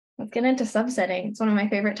Let's get into subsetting. It's one of my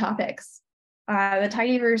favorite topics. The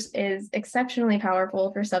tidyverse is exceptionally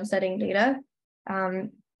powerful for subsetting data.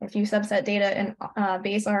 If you subset data in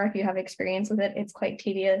base R, if you have experience with it, it's quite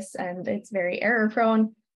tedious and it's very error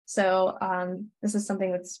prone. So this is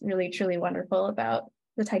something that's really, truly wonderful about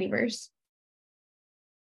the tidyverse.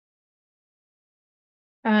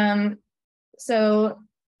 So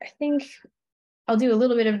I think I'll do a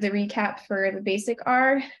little bit of the recap for the basic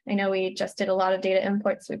R. I know we just did a lot of data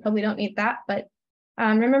imports, so we probably don't need that, but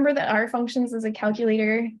remember that R functions as a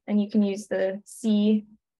calculator, and you can use the C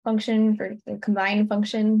function for the combine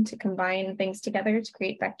function to combine things together to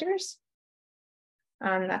create vectors.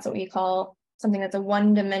 That's what we call something that's a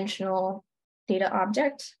one-dimensional data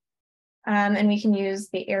object. And we can use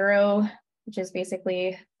the arrow, which is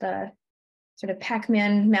basically the sort of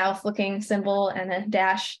Pac-Man mouth looking symbol, and a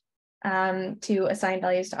dash to assign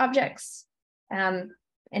values to objects.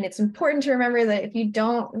 And it's important to remember that if you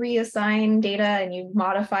don't reassign data and you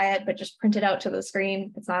modify it, but just print it out to the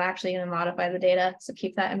screen, it's not actually going to modify the data. So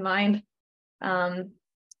keep that in mind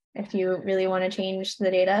if you really want to change the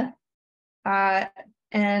data.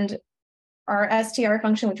 And our str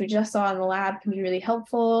function, which we just saw in the lab, can be really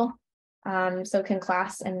helpful. So can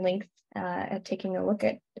class and length at taking a look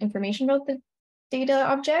at information about the data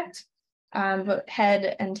object. But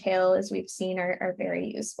head and tail, as we've seen, are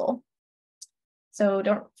very useful. So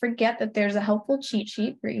don't forget that there's a helpful cheat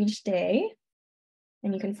sheet for each day,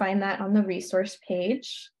 and you can find that on the resource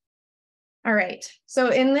page. All right, so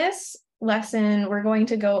in this lesson, we're going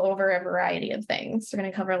to go over a variety of things. We're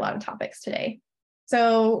going to cover a lot of topics today.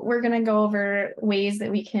 So we're going to go over ways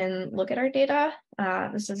that we can look at our data.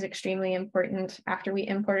 This is extremely important after we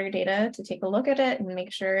import our data to take a look at it and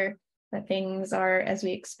make sure that things are as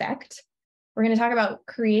we expect. We're going to talk about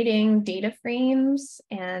creating data frames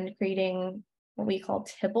and creating what we call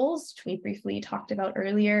tibbles, which we briefly talked about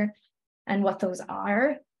earlier, and what those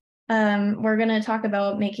are. We're going to talk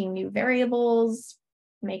about making new variables,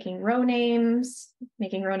 making row names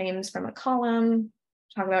from a column,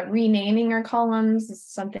 talk about renaming our columns. This is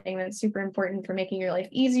something that's super important for making your life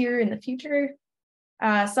easier in the future.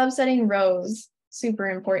 Subsetting rows, super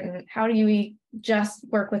important. How do we just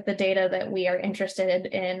work with the data that we are interested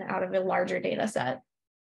in out of a larger data set?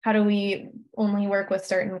 How do we only work with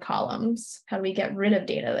certain columns? How do we get rid of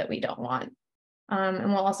data that we don't want?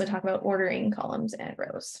 And we'll also talk about ordering columns and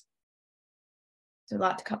rows. So a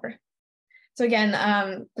lot to cover. So again,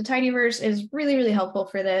 the tidyverse is really, really helpful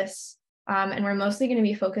for this. And we're mostly going to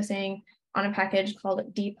be focusing on a package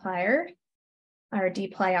called dplyr, or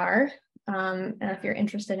dplyr. And if you're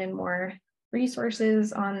interested in more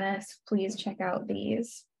resources on this, please check out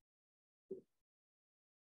these.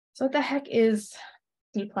 So what the heck is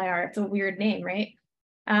dplyr? It's a weird name, right?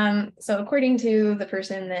 So according to the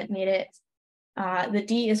person that made it, the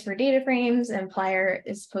D is for data frames, and plyr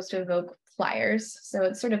is supposed to evoke pliers. So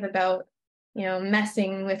it's sort of about,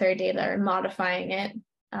 messing with our data or modifying it.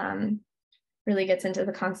 Really gets into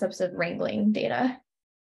the concepts of wrangling data.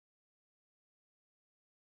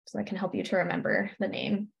 So that can help you to remember the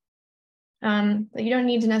name. But you don't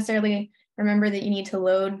need to necessarily remember that you need to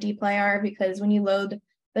load dplyr, because when you load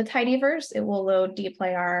the tidyverse, it will load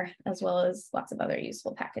dplyr as well as lots of other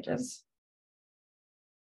useful packages.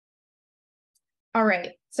 All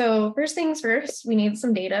right, so first things first, we need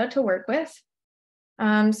some data to work with.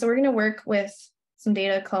 So we're going to work with some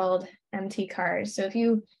data called mtcars. So if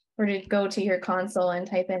you were to go to your console and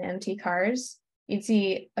type in mtcars, you'd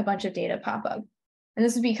see a bunch of data pop up. And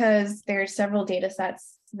this is because there's several data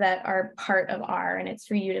sets that are part of R, and it's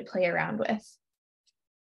for you to play around with.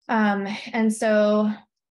 And so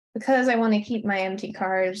because I want to keep my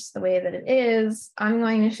mtcars the way that it is, I'm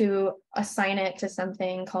going to assign it to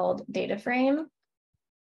something called data frame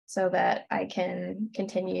so that I can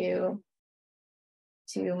continue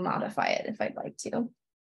to modify it if I'd like to.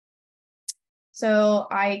 So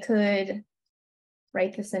I could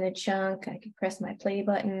write this in a chunk. I could press my play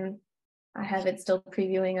button. I have it still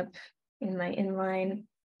previewing up in my inline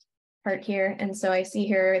part here. And so I see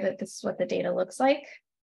here that this is what the data looks like.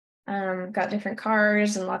 Got different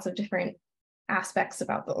cars and lots of different aspects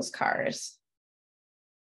about those cars.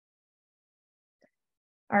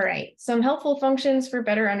 All right, some helpful functions for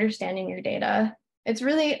better understanding your data. It's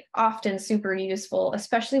really often super useful,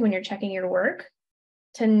 especially when you're checking your work,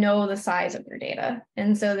 to know the size of your data.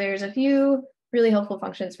 And so there's a few really helpful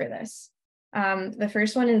functions for this. The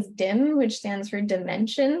first one is dim, which stands for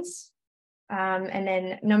dimensions, and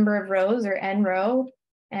then number of rows, or n row,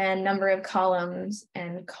 and number of columns,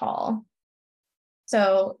 and col.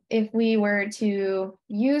 So if we were to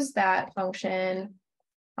use that function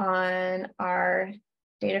on our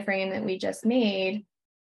data frame that we just made,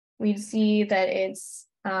 we'd see that it's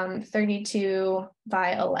 32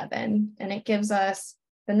 by 11, and it gives us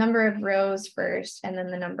the number of rows first and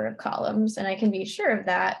then the number of columns. And I can be sure of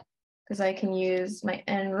that because I can use my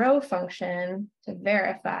nRow function to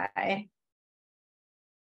verify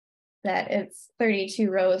that it's 32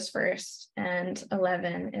 rows first and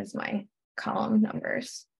 11 is my column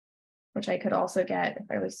numbers, which I could also get if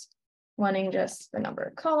I was wanting just the number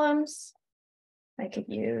of columns. I could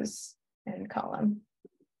use n column.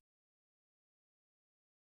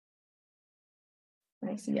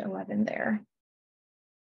 I see 11 there.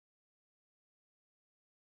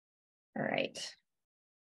 All right.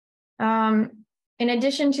 In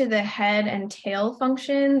addition to the head and tail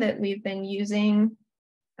function that we've been using,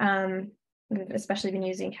 we've especially been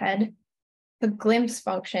using head, the glimpse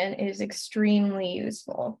function is extremely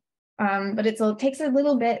useful, but it takes a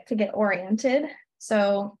little bit to get oriented.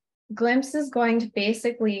 So glimpse is going to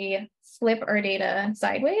basically flip our data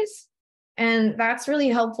sideways, and that's really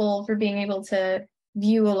helpful for being able to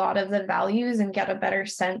view a lot of the values and get a better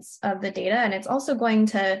sense of the data. And it's also going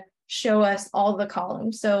to show us all the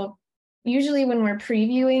columns. So usually when we're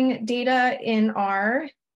previewing data in R,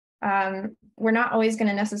 we're not always going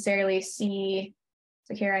to necessarily see,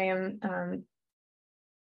 so here I am,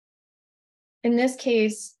 in this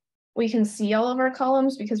case, we can see all of our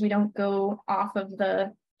columns because we don't go off of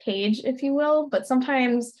the page, if you will, but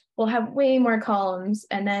sometimes we'll have way more columns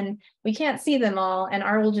and then we can't see them all, and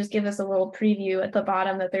R will just give us a little preview at the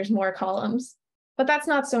bottom that there's more columns. But that's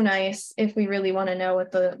not so nice if we really want to know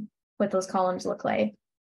what those columns look like.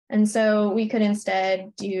 And so we could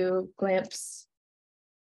instead do glimpse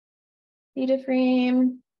data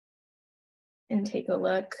frame and take a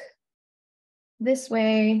look this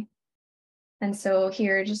way. And so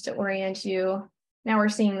here, just to orient you, now we're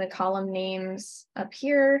seeing the column names up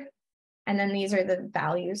here, and then these are the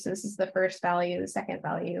values. So this is the first value, the second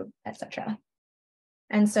value, etc.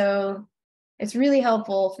 And so it's really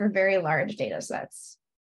helpful for very large data sets.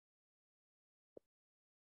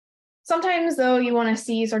 Sometimes though, you want to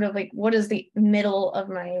see sort of like, what does the middle of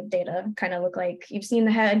my data kind of look like? You've seen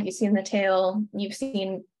the head, you've seen the tail, you've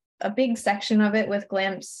seen a big section of it with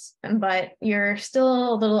glimpse, but you're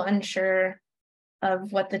still a little unsure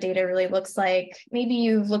of what the data really looks like. Maybe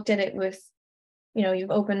you've looked at it with,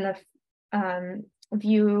 you've opened the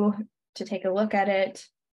view to take a look at it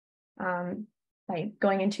by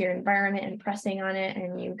going into your environment and pressing on it,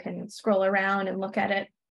 and you can scroll around and look at it.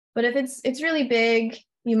 But if it's really big,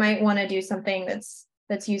 you might want to do something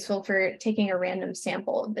that's useful for taking a random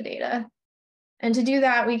sample of the data. And to do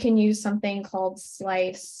that, we can use something called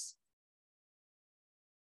slice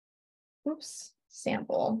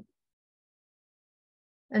sample.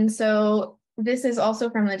 And so this is also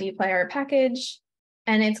from the dplyr package,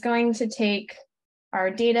 and it's going to take our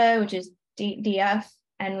data, which is df,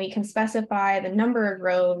 and we can specify the number of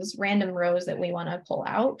rows, random rows that we want to pull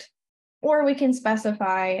out, or we can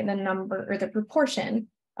specify the number or the proportion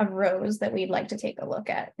of rows that we'd like to take a look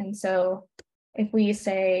at. And so if we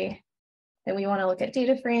say that we want to look at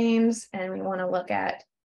data frames and we want to look at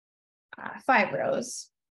 5 rows,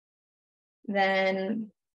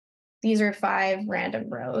 then these are 5 random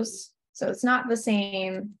rows. So it's not the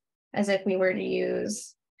same as if we were to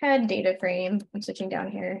use head data frame. I'm switching down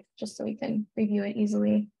here just so we can preview it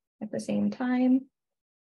easily at the same time.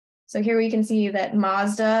 So here we can see that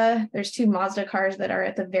there's 2 Mazda cars that are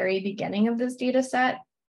at the very beginning of this data set.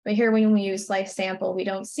 But here when we use slice sample, we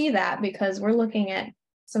don't see that because we're looking at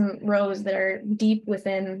some rows that are deep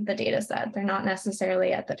within the data set. They're not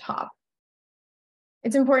necessarily at the top.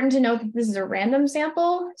 It's important to note that this is a random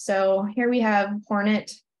sample. So here we have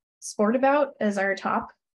Hornet Sportabout as our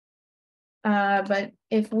top. But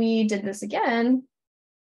if we did this again,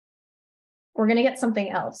 we're going to get something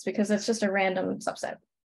else because it's just a random subset.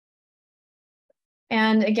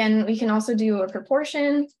 And again, we can also do a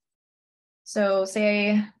proportion. So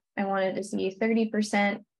say I wanted to see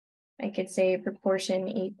 30%, I could say proportion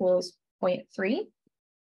equals 0.3.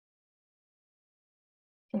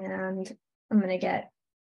 And I'm going to get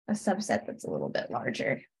a subset that's a little bit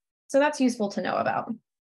larger. So that's useful to know about.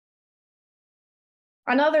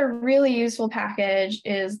 Another really useful package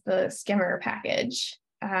is the skimmer package.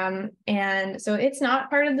 And so it's not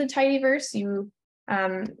part of the tidyverse. You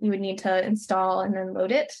would need to install and then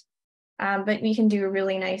load it. But we can do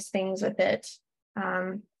really nice things with it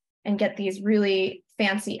and get these really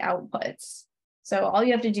fancy outputs. So all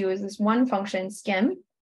you have to do is this one function, skim.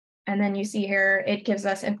 And then you see here, it gives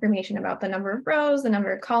us information about the number of rows, the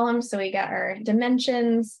number of columns. So we got our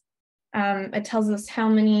dimensions. It tells us how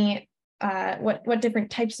many, what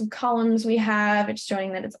different types of columns we have. It's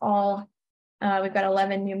showing that it's all, we've got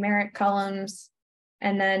 11 numeric columns.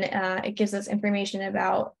 And then it gives us information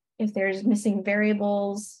about if there's missing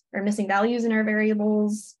variables or missing values in our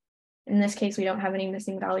variables. In this case, we don't have any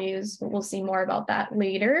missing values, but we'll see more about that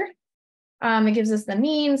later. It gives us the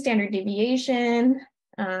mean, standard deviation,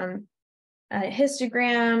 a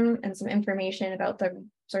histogram, and some information about the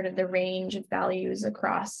sort of the range of values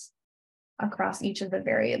across each of the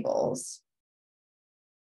variables.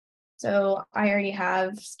 So I already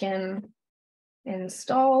have Skim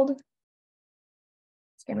installed.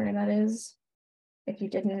 Skimmer, that is. If you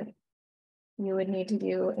didn't, you would need to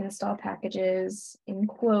do install packages in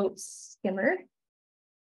quotes Skimmer.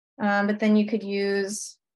 But then you could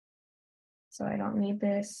use, so I don't need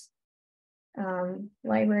this,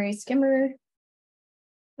 library Skimmer.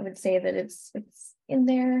 I would say that it's in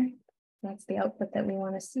there. That's the output that we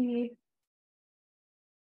want to see.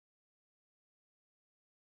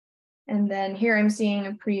 And then here I'm seeing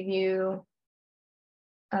a preview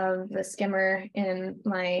of the Skimmer in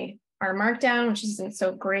my R Markdown, which isn't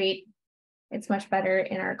so great. It's much better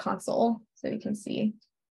in our console, so you can see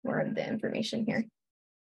more of the information here.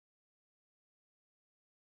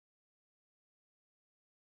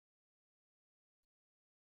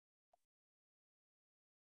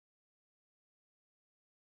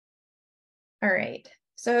 All right,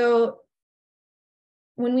 so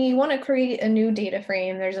when we want to create a new data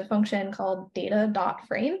frame, there's a function called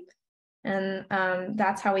data.frame, and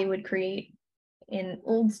that's how we would create an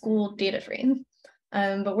old school data frame.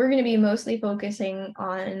 But we're going to be mostly focusing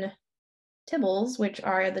on tibbles, which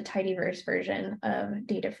are the tidyverse version of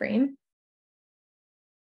data frame.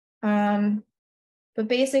 But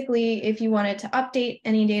basically, if you wanted to update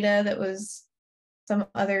any data that was some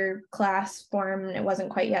other class form and it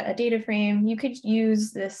wasn't quite yet a data frame, you could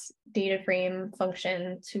use this data frame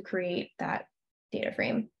function to create that data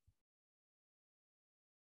frame.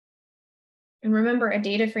 And remember, a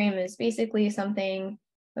data frame is basically something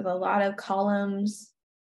with a lot of columns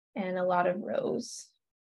and a lot of rows.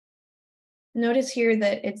 Notice here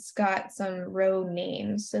that it's got some row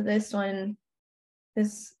names. So this one,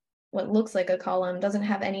 what looks like a column doesn't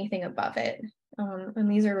have anything above it. And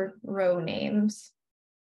these are row names.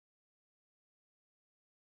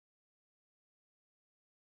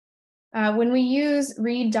 When we use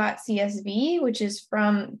read.csv, which is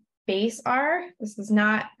from base R, this is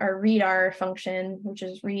not our readr function, which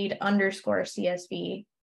is read_CSV,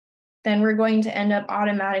 then we're going to end up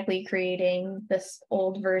automatically creating this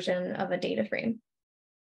old version of a data frame.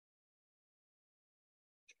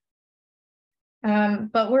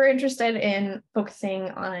 But we're interested in focusing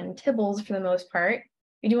on tibbles for the most part.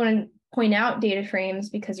 We do want to point out data frames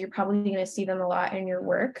because you're probably going to see them a lot in your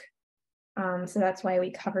work. So that's why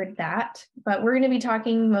we covered that. But we're going to be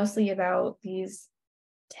talking mostly about these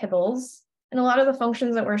tibbles. And a lot of the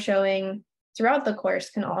functions that we're showing throughout the course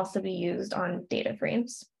can also be used on data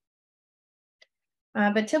frames.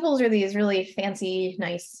 But tibbles are these really fancy,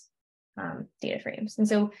 nice data frames. And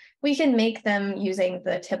so we can make them using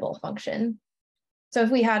the tibble function. So if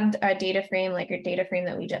we had a data frame like a data frame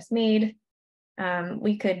that we just made,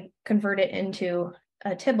 we could convert it into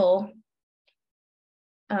a tibble.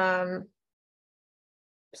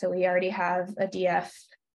 So we already have a DF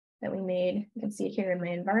that we made. You can see it here in my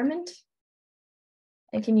environment.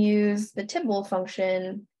 I can use the tibble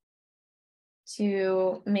function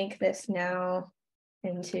to make this now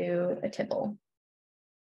into a tibble.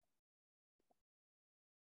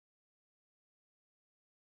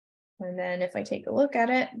 And then if I take a look at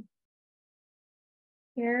it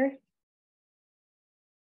here,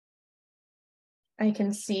 I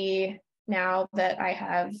can see now that I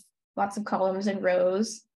have lots of columns and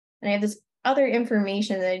rows, and I have this other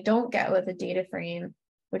information that I don't get with a data frame,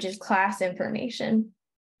 which is class information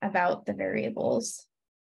about the variables.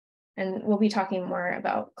 And we'll be talking more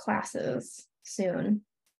about classes soon.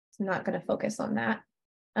 So I'm not going to focus on that.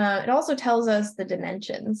 It also tells us the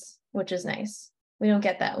dimensions, which is nice. We don't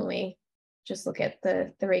get that when we just look at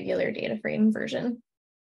the regular data frame version.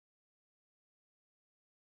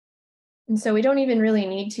 And so we don't even really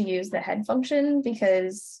need to use the head function,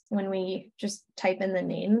 because when we just type in the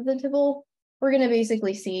name of the tibble, we're going to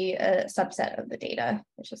basically see a subset of the data,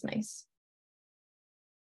 which is nice.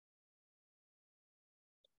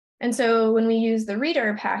 And so when we use the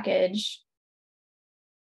readr package,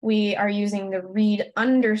 we are using the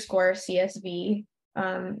read_CSV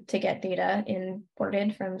to get data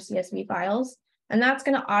imported from CSV files. And that's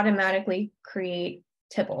going to automatically create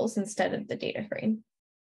tibbles instead of the data frame.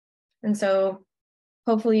 And so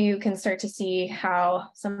hopefully you can start to see how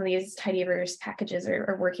some of these tidyverse packages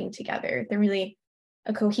are working together. They're really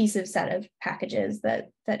a cohesive set of packages that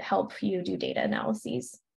help you do data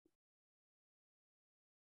analyses.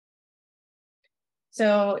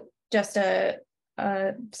 So just a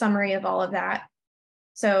summary of all of that.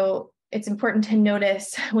 So it's important to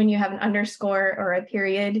notice when you have an underscore or a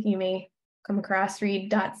period, you may come across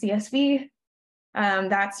read.csv.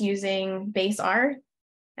 That's using base R,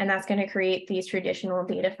 and that's going to create these traditional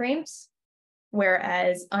data frames.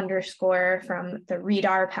 Whereas underscore from the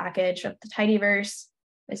readr package of the tidyverse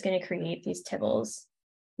is going to create these tibbles.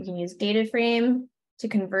 You can use data frame to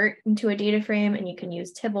convert into a data frame, and you can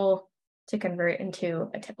use tibble to convert into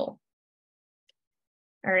a tibble.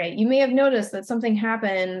 All right, you may have noticed that something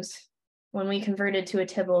happened when we converted to a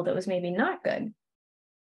tibble that was maybe not good.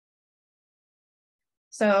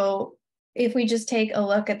 So if we just take a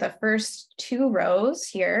look at the first two rows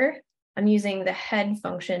here, I'm using the head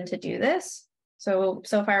function to do this. So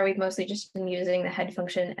far we've mostly just been using the head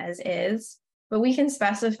function as is, but we can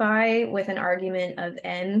specify with an argument of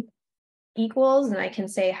n equals, and I can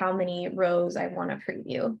say how many rows I want to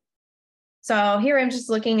preview. So here I'm just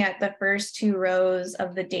looking at the first two rows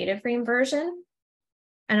of the data frame version,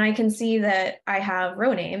 and I can see that I have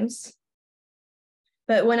row names.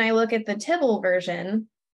 But when I look at the tibble version,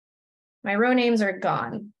 my row names are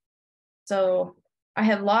gone. So I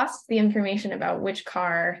have lost the information about which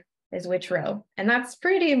car is which row, and that's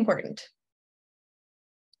pretty important.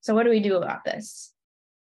 So what do we do about this?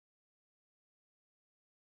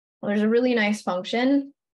 Well, there's a really nice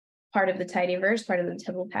function, part of the tidyverse, part of the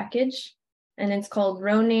tibble package, and it's called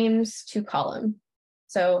row names to column.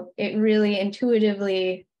 So it really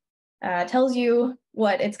intuitively tells you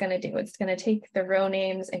what it's going to do. It's going to take the row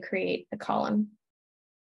names and create a column.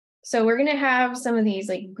 So we're going to have some of these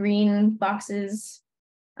like green boxes.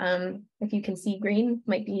 If you can see green,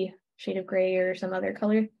 might be a shade of gray or some other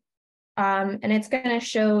color. And it's going to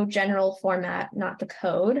show general format, not the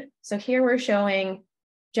code. So here we're showing,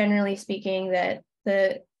 generally speaking, that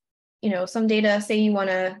some data, say you want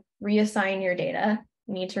to reassign your data,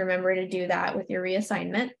 you need to remember to do that with your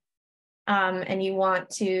reassignment. And you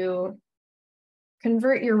want to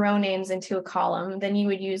convert your row names into a column, then you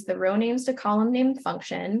would use the row names to column name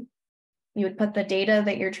function. You would put the data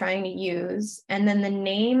that you're trying to use, and then the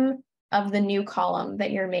name of the new column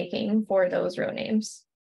that you're making for those row names.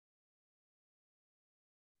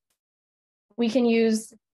 We can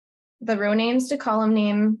use the row names to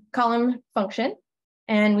column function,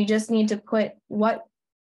 and we just need to put what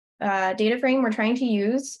data frame we're trying to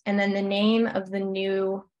use, and then the name of the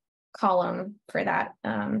new column for that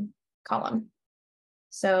column.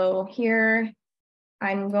 So here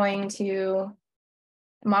I'm going to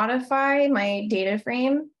modify my data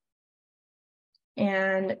frame.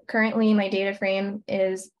 And currently my data frame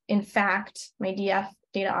is, in fact, my DF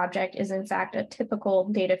data object is in fact a typical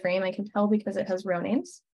data frame. I can tell because it has row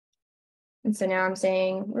names. And so now I'm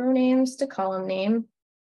saying row names to column name.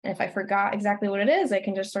 And if I forgot exactly what it is, I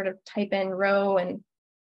can just sort of type in row and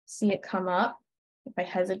see it come up if I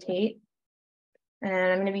hesitate. And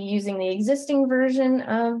I'm going to be using the existing version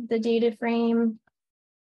of the data frame.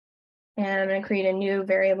 And I'm going to create a new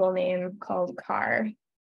variable name called car.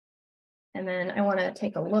 And then I want to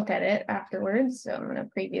take a look at it afterwards. So I'm going to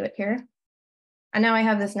preview it here. And now I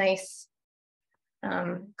have this nice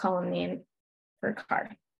column name for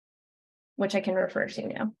car, which I can refer to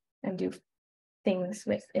now and do things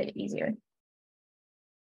with it easier.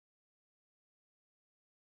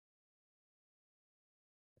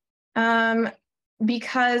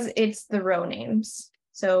 Because it's the row names.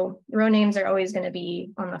 So row names are always going to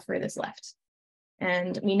be on the furthest left.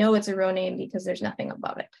 And we know it's a row name because there's nothing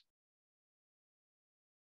above it.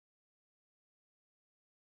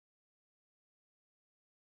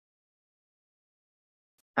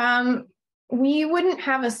 We wouldn't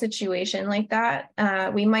have a situation like that.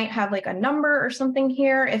 We might have like a number or something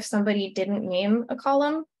here if somebody didn't name a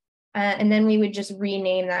column. And then we would just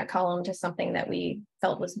rename that column to something that we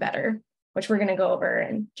felt was better, which we're going to go over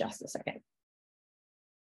in just a second.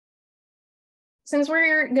 Since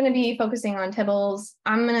we're going to be focusing on tibbles,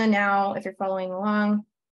 I'm going to now, if you're following along,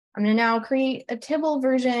 I'm going to now create a tibble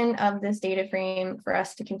version of this data frame for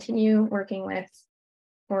us to continue working with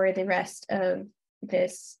for the rest of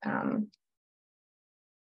this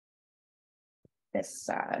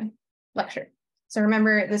lecture. So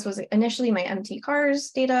remember, this was initially my empty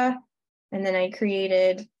cars data, and then I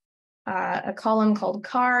created a column called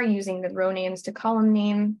car using the row names to column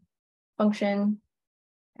name function.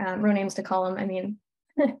 Row names to column, I mean,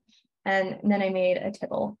 and then I made a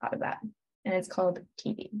tibble out of that, and it's called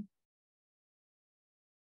TV.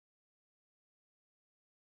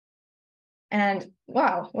 And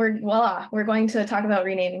wow, voila, we're going to talk about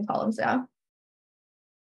renaming columns now.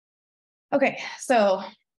 Okay, so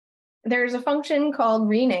there's a function called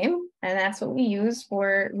rename, and that's what we use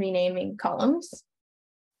for renaming columns.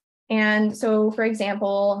 And so, for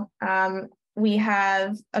example, we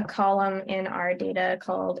have a column in our data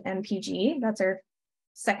called MPG. That's our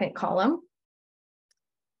second column.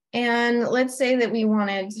 And let's say that we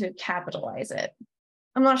wanted to capitalize it.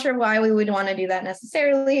 I'm not sure why we would want to do that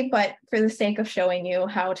necessarily, but for the sake of showing you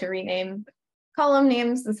how to rename column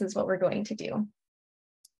names, this is what we're going to do.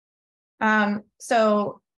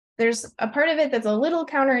 So there's a part of it that's a little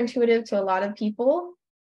counterintuitive to a lot of people.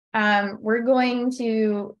 We're going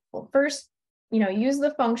to first, use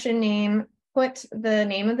the function name, put the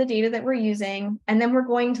name of the data that we're using, and then we're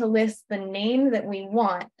going to list the name that we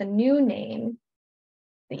want, the new name,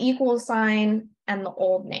 the equal sign, and the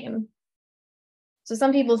old name. So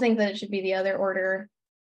some people think that it should be the other order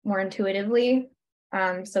more intuitively,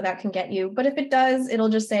 so that can get you. But if it does, it'll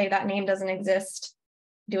just say that name doesn't exist.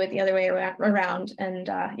 Do it the other way around, and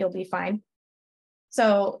you'll be fine.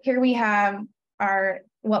 So here we have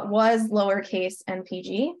what was lowercase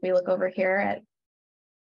MPG. We look over here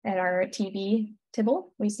at our TB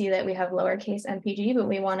tibble. We see that we have lowercase MPG, but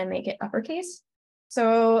we want to make it uppercase.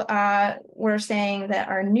 So we're saying that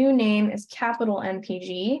our new name is capital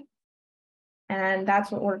MPG, and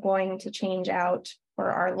that's what we're going to change out for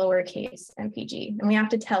our lowercase MPG. And we have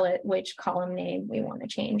to tell it which column name we want to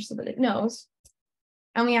change so that it knows.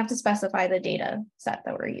 And we have to specify the data set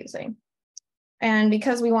that we're using. And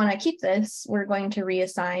because we want to keep this, we're going to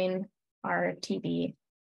reassign our TB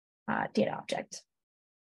data object.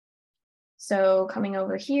 So coming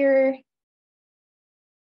over here,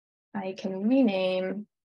 I can rename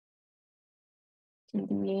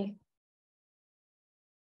TB.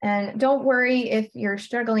 And don't worry if you're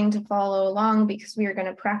struggling to follow along, because we are going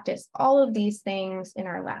to practice all of these things in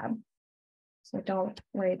our lab. So don't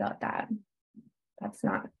worry about that. That's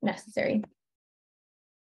not necessary.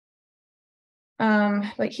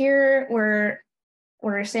 But here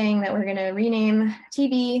we're saying that we're going to rename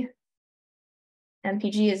TB.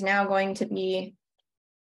 MPG is now going to be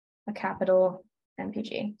a capital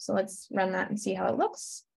MPG. So let's run that and see how it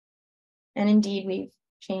looks. And indeed, we've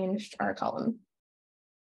changed our column.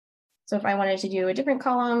 So if I wanted to do a different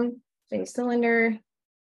column, say cylinder,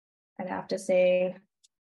 I'd have to say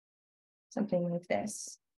something like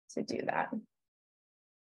this to do that.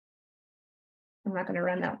 I'm not going to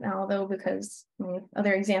run that now, though, because my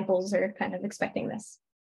other examples are kind of expecting this.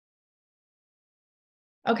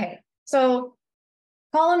 Okay, so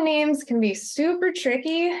column names can be super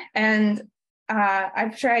tricky, and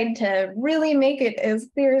I've tried to really make it as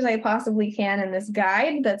clear as I possibly can in this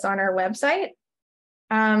guide that's on our website.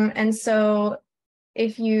 And so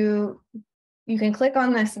if you can click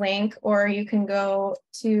on this link, or you can go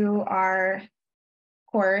to our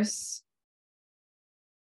course.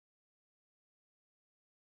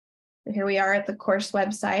 Here we are at the course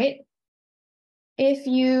website. If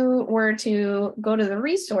you were to go to the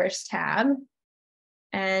resource tab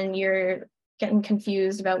and you're getting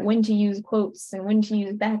confused about when to use quotes and when to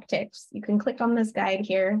use backticks, you can click on this guide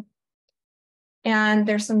here. And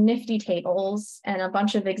there's some nifty tables and a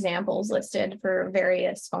bunch of examples listed for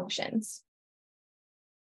various functions.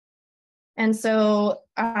 And so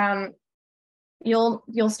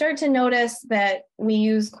you'll start to notice that we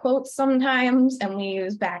use quotes sometimes and we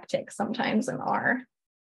use backticks sometimes in R.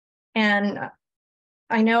 And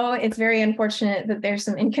I know it's very unfortunate that there's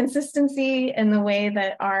some inconsistency in the way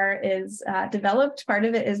that R is developed. Part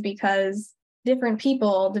of it is because different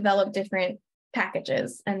people develop different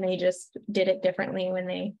packages and they just did it differently when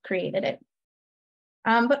they created it.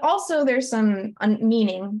 But also there's some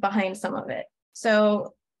meaning behind some of it.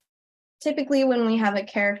 So typically when we have a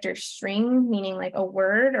character string, meaning like a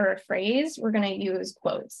word or a phrase, we're going to use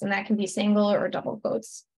quotes, and that can be single or double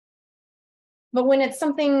quotes. But when it's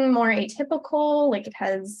something more atypical, like it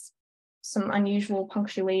has some unusual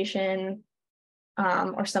punctuation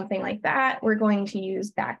or something like that, we're going to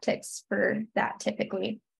use backticks for that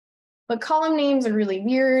typically. But column names are really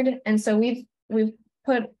weird, and so we've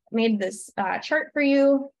made this chart for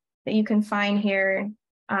you that you can find here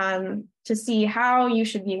to see how you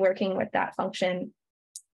should be working with that function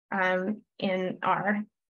in R.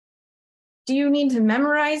 Do you need to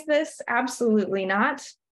memorize this? Absolutely not.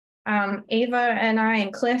 Ava and I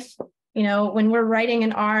and Cliff, when we're writing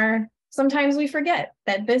in R, sometimes we forget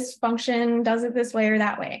that this function does it this way or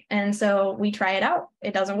that way. And so we try it out.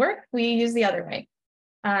 It doesn't work. We use the other way.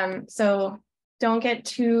 So don't get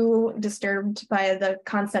too disturbed by the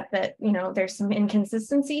concept that, there's some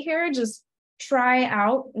inconsistency here. Just try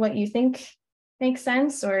out what you think makes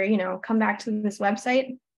sense, or, come back to this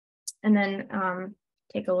website and then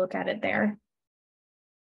take a look at it there.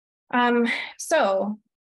 So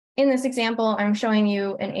in this example, I'm showing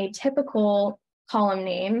you an atypical column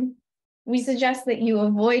name we suggest that you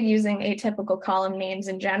avoid using atypical column names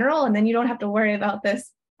in general, and then you don't have to worry about this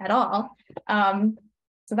at all.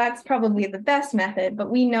 So that's probably the best method, but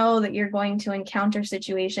we know that you're going to encounter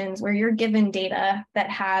situations where you're given data that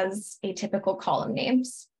has atypical column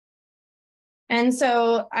names. And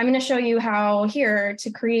so I'm going to show you how here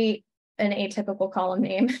to create an atypical column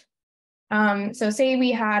name. So say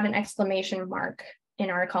we had an exclamation mark in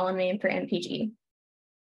our column name for MPG.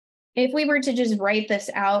 If we were to just write this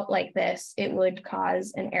out like this, it would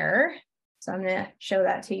cause an error. So I'm going to show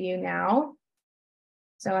that to you now.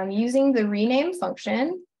 So I'm using the rename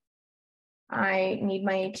function. I need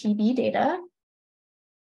my TB data,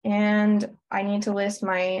 and I need to list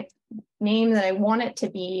my name that I want it to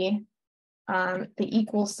be, the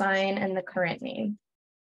equal sign, and the current name.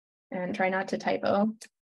 And try not to typo,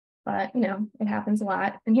 but it happens a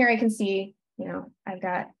lot. And here I can see, I've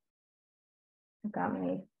got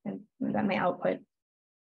my output.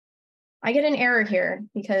 I get an error here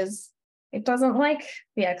because it doesn't like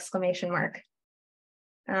the exclamation mark.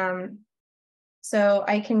 So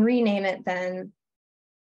I can rename it then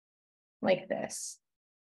like this.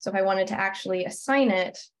 So if I wanted to actually assign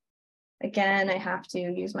it, again, I have to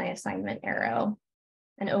use my assignment arrow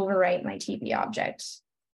and overwrite my TB object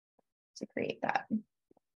to create that.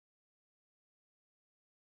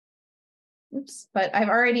 Oops, but I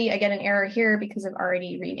get an error here because I've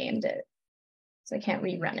already renamed it. So I can't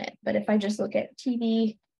rerun it. But if I just look at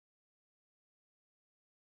TB,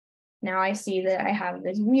 now I see that I have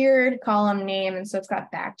this weird column name, and so it's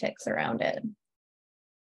got backticks around it.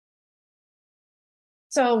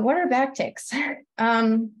 So what are backticks?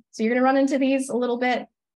 So you're going to run into these a little bit.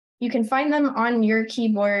 You can find them on your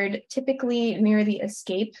keyboard, typically near the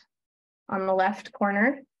escape on the left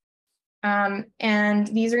corner. And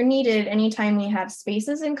these are needed anytime we have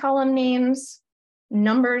spaces in column names,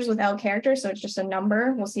 numbers without characters, so it's just a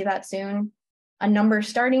number, we'll see that soon, a number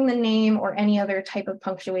starting the name, or any other type of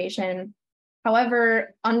punctuation.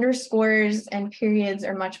 However, underscores and periods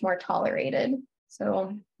are much more tolerated,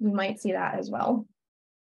 so you might see that as well.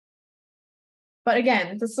 But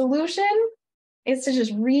again, the solution is to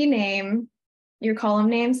just rename your column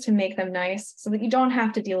names to make them nice so that you don't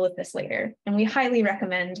have to deal with this later. And we highly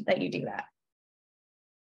recommend that you do that.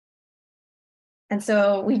 And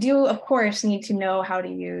so we do, of course, need to know how to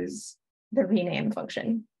use the rename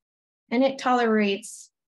function. And it tolerates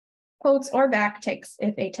quotes or backticks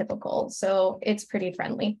if atypical, so it's pretty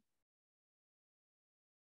friendly.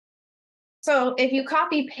 So if you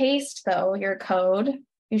copy paste, though, your code,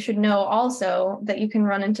 you should know also that you can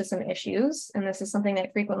run into some issues. And this is something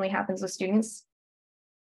that frequently happens with students.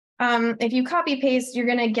 If you copy paste, you're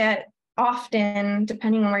going to get often,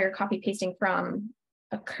 depending on where you're copy pasting from,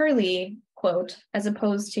 a curly quote as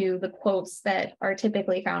opposed to the quotes that are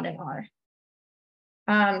typically found in R.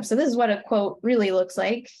 So this is what a quote really looks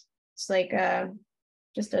like. It's like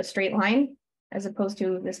just a straight line as opposed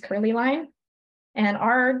to this curly line. And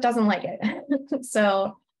R doesn't like it.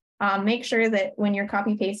 So make sure that when you're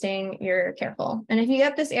copy pasting, you're careful. And if you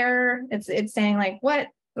get this error, it's saying like, what?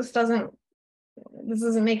 This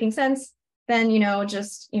isn't making sense, then you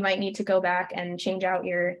might need to go back and change out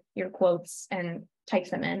your quotes and type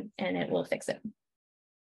them in, and it will fix it.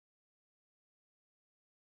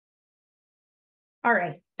 All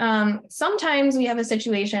right. Sometimes we have a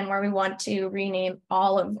situation where we want to rename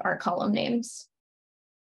all of our column names.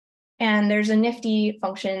 And there's a nifty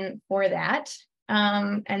function for that.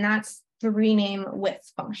 And that's the rename with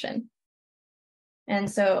function. And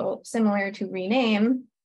so similar to rename,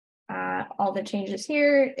 all the changes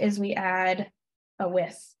here is we add a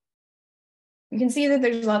with. You can see that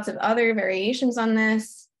there's lots of other variations on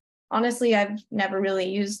this. Honestly, I've never really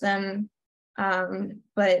used them,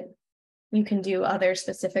 but you can do other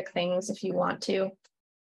specific things if you want to.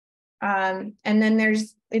 And then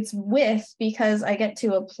it's with, because I get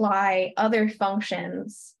to apply other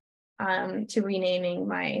functions to renaming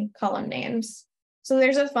my column names. So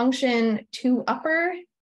there's a function toUpper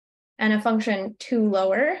and a function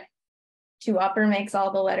toLower. toUpper makes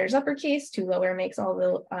all the letters uppercase, toLower makes all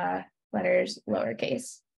the letters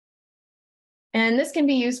lowercase. And this can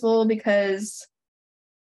be useful because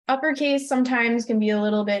uppercase sometimes can be a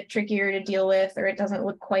little bit trickier to deal with, or it doesn't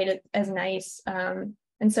look quite as nice. And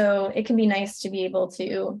so it can be nice to be able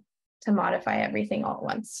to modify everything all at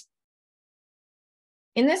once.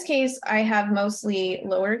 In this case, I have mostly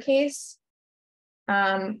lowercase.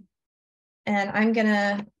 And I'm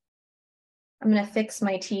gonna fix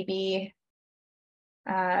my TB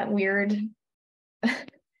weird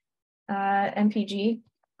MPG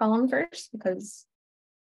column first, because it's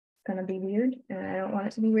gonna be weird and I don't want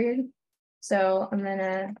it to be weird. So I'm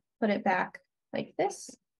gonna put it back like this.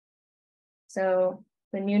 So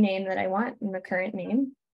the new name that I want and the current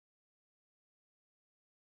name.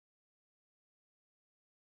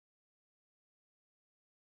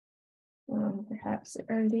 Perhaps it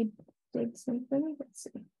already did something. Let's see.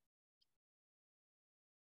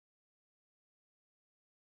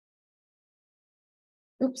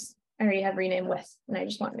 Oops, I already have rename with, and I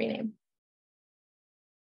just want rename.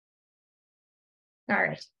 All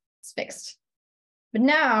right, it's fixed. But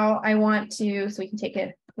now I want to, so we can take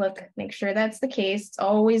a look, make sure that's the case. It's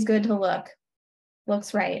always good to look.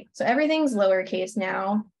 Looks right. So everything's lowercase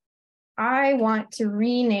now. I want to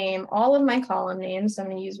rename all of my column names. So I'm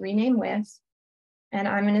going to use rename with, and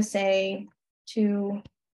I'm going to say to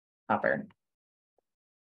upper.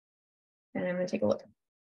 And I'm going to take a look.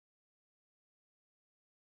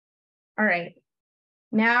 All right.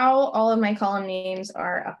 Now all of my column names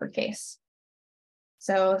are uppercase.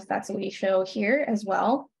 So that's what we show here as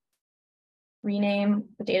well. Rename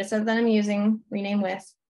the data set that I'm using, rename with,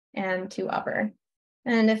 and to upper.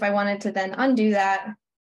 And if I wanted to then undo that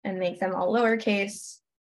and make them all lowercase,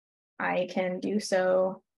 I can do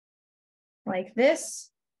so like this,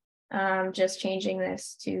 just changing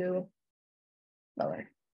this to lower.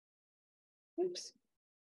 Oops.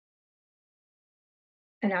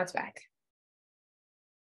 And now it's back.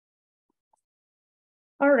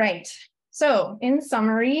 All right, so in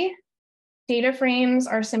summary, data frames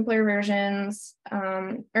are simpler versions,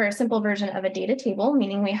 or a simple version of a data table,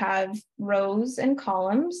 meaning we have rows and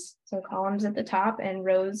columns. So columns at the top and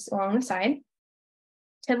rows along the side.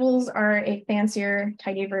 Tables are a fancier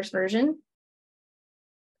tidyverse version.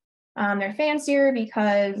 They're fancier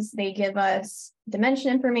because they give us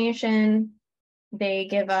dimension information, they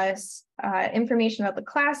give us information about the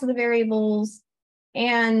class of the variables,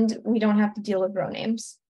 and we don't have to deal with row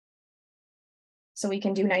names. So we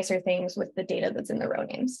can do nicer things with the data that's in the row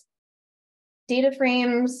names. Data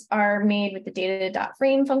frames are made with the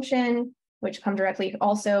data.frame function, which come directly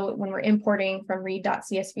also when we're importing from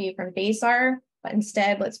read.csv from baseR, but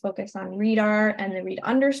instead let's focus on readr and the read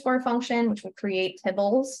underscore function, which will create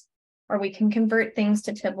tables, or we can convert things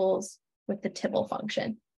to tables with the tibble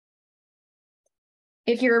function.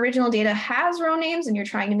 If your original data has row names and you're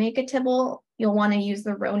trying to make a tibble, you'll want to use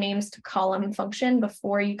the row names to column function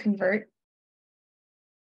before you convert.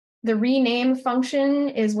 The rename function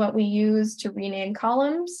is what we use to rename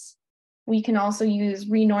columns. We can also use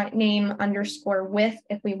rename underscore with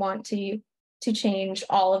if we want to change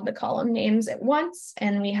all of the column names at once,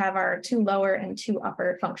 and we have our to lower and to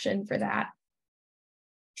upper function for that.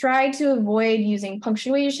 Try to avoid using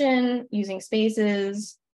punctuation, using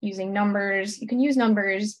spaces, using numbers. You can use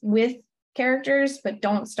numbers with characters, but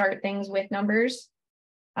don't start things with numbers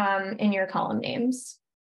in your column names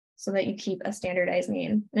so that you keep a standardized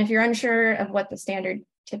name. And if you're unsure of what the standard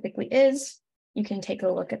typically is, you can take a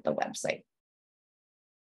look at the website.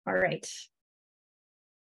 All right.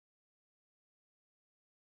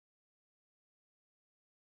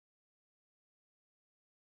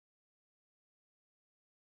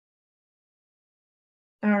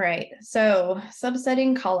 All right, so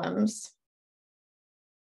subsetting columns.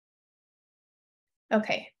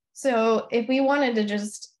 Okay, so if we wanted to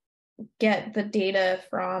just get the data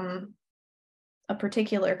from a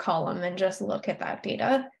particular column and just look at that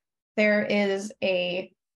data, there is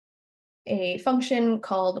a function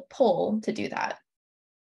called pull to do that.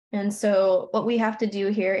 And so what we have to do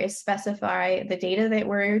here is specify the data that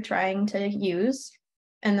we're trying to use,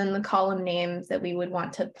 and then the column names that we would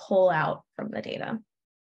want to pull out from the data.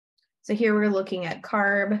 So here we're looking at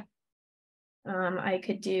carb. I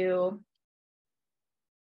could do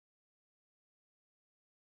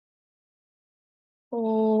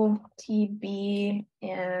pull TB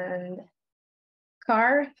and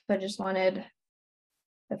car, but I just wanted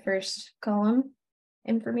the first column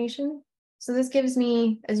information. So this gives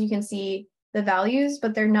me, as you can see, the values,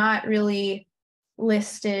 but they're not really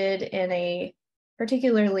listed in a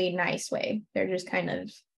particularly nice way. They're just kind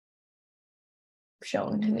of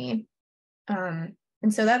shown to me.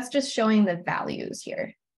 And so that's just showing the values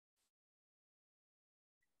here.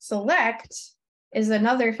 Select is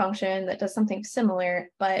another function that does something similar,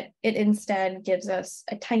 but it instead gives us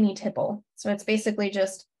a tiny tibble. So it's basically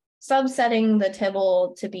just subsetting the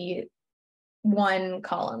tibble to be one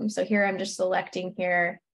column. So here I'm just selecting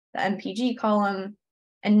here the MPG column,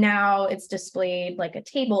 and now it's displayed like a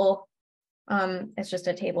table. It's just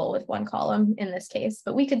a table with one column in this case,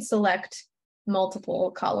 but we could select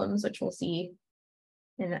multiple columns, which we'll see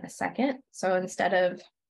in a second. So instead of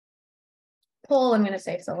pull, I'm going to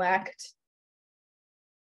say select.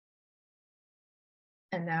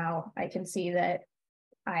 And now I can see that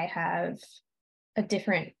I have a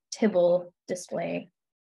different tibble display.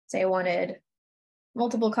 say I wanted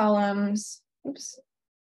multiple columns, oops,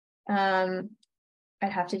 I'd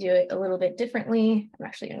have to do it a little bit differently. I'm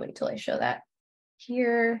actually gonna wait till I show that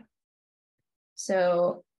here.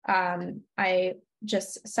 So I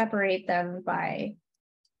just separate them by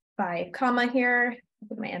comma here.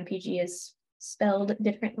 My MPG is spelled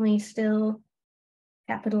differently still,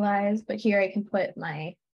 capitalized, but here I can put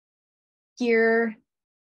my gear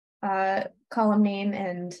column name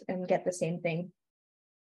and get the same thing.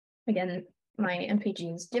 Again, my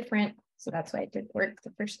MPG is different, so that's why it didn't work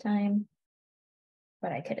the first time.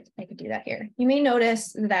 But I could do that here. You may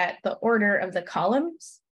notice that the order of the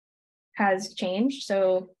columns has changed.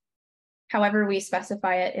 So however we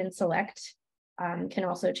specify it in select can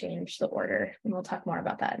also change the order. And we'll talk more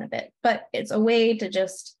about that in a bit. But it's a way to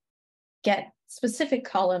just get specific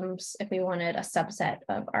columns if we wanted a subset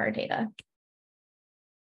of our data.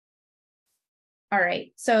 All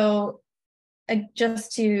right, so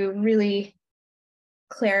just to really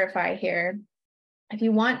clarify here, if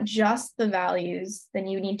you want just the values, then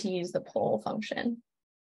you need to use the poll function.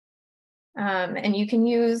 And you can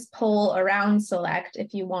use poll around select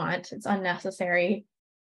if you want. It's unnecessary,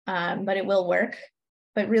 but it will work.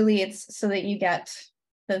 But really, it's so that you get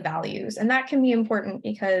the values. And that can be important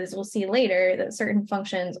because we'll see later that certain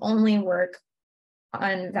functions only work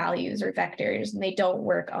on values or vectors, and they don't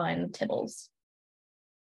work on tibbles.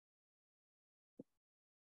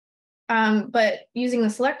 But using the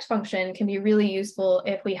select function can be really useful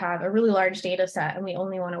if we have a really large data set and we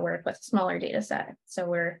only want to work with a smaller data set. So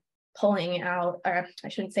we're pulling out, or I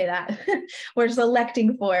shouldn't say that, we're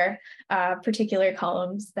selecting for particular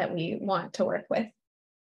columns that we want to work with.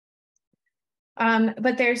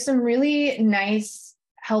 But there's some really nice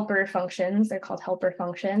helper functions, they're called helper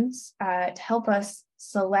functions, to help us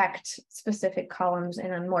select specific columns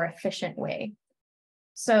in a more efficient way.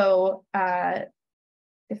 So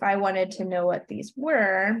if I wanted to know what these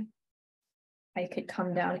were, I could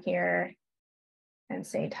come down here and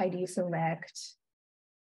say tidy select,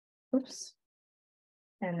 oops,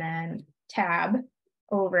 and then tab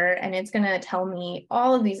over, and it's going to tell me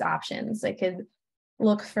all of these options. I could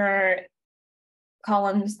look for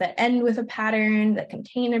columns that end with a pattern, that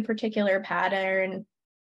contain a particular pattern.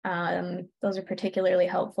 Those are particularly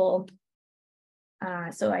helpful.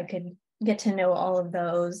 So I could get to know all of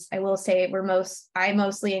those. I will say I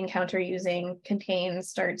mostly encounter using contains,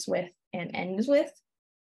 starts with, and ends with.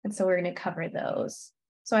 And so we're going to cover those.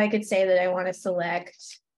 So I could say that I want to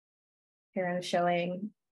select, here I'm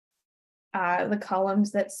showing the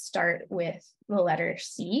columns that start with the letter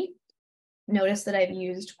C. Notice that I've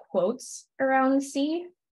used quotes around C.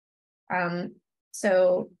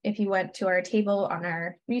 So if you went to our table on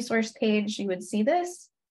our resource page, you would see this.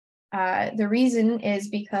 The reason is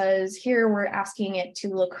because here we're asking it to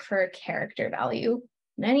look for a character value.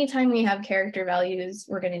 And anytime we have character values,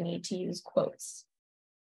 we're going to need to use quotes.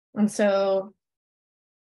 And so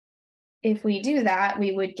if we do that,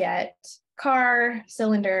 we would get car,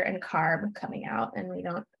 cylinder, and carb coming out. And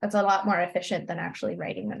that's a lot more efficient than actually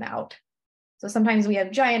writing them out. So sometimes we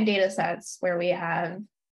have giant data sets where we have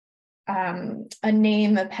a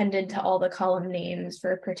name appended to all the column names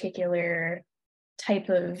for a particular type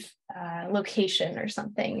of location or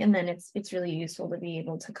something. And then it's really useful to be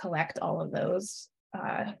able to collect all of those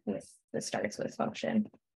with the starts with function.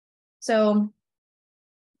 So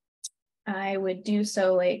I would do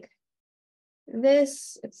so like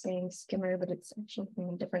this. It's saying skimmer, but it's actually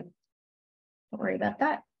something different. Don't worry about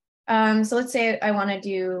that. So let's say I want to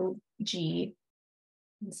do G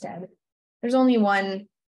instead. There's only one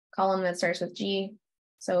column that starts with G.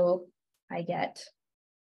 So I get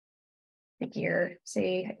the gear,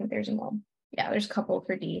 say, I think there's there's a couple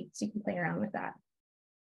for D, so you can play around with that.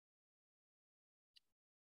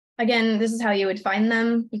 Again, this is how you would find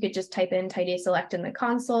them. You could just type in tidy select in the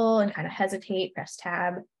console and kind of hesitate, press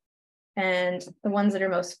tab. And the ones that are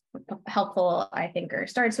most helpful, I think, are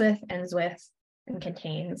starts with, ends with, and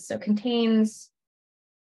contains. So contains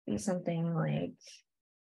be something like,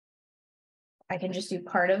 I can just do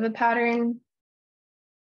part of a pattern.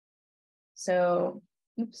 So,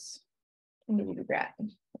 oops.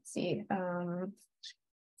 Let's see.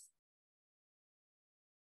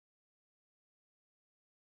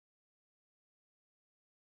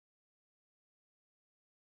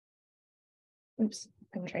 Oops,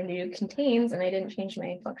 I'm trying to do contains and I didn't change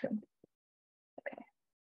my function. Okay.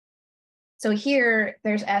 So here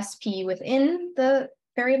there's SP within the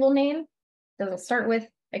variable name. Doesn't start with,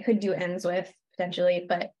 I could do ends with potentially,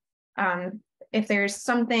 but if there's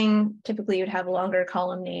something, typically you'd have a longer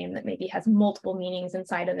column name that maybe has multiple meanings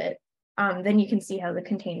inside of it, then you can see how the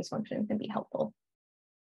contains function can be helpful.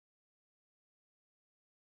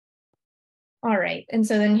 All right, and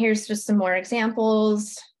so then here's just some more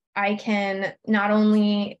examples. I can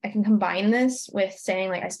combine this with saying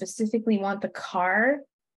like I specifically want the car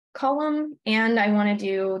column and I want to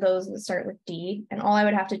do those that start with D, and all I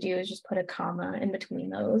would have to do is just put a comma in between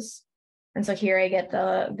those. And so here I get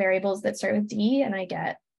the variables that start with D and I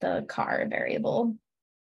get the car variable.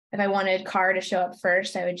 If I wanted car to show up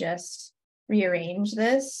first, I would just rearrange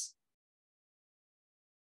this.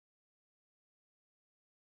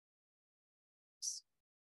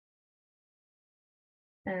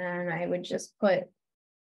 And I would just put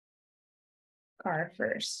car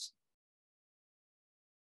first.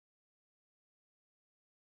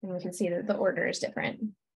 And we can see that the order is different.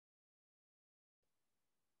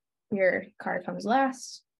 Here, car comes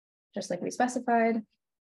last, just like we specified.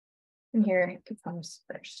 And here it comes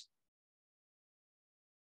first.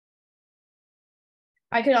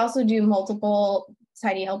 I could also do multiple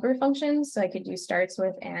tidy helper functions. So I could do starts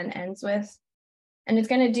with and ends with. And it's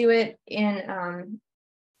going to do it in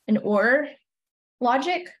an OR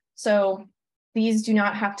logic. So these do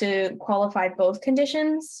not have to qualify both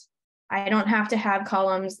conditions. I don't have to have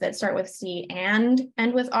columns that start with C and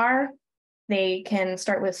end with R. They can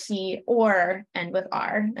start with C or end with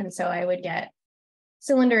R. And so I would get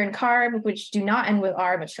cylinder and carb, which do not end with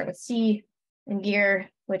R, but start with C, and gear,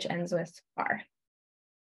 which ends with R.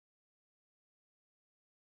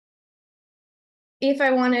 If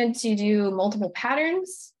I wanted to do multiple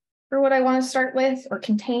patterns for what I want to start with or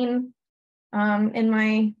contain in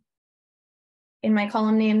my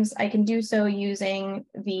column names, I can do so using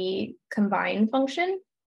the combine function.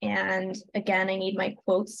 And again, I need my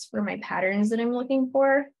quotes for my patterns that I'm looking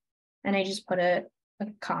for. And I just put a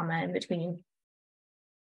comma in between.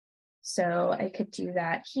 So I could do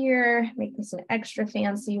that here, make this an extra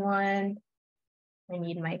fancy one. I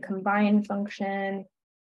need my combine function.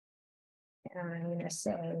 And I'm going to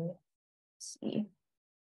say, let's see.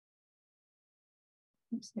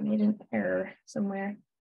 Oops, I made an error somewhere.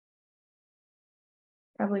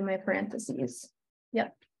 Probably my parentheses.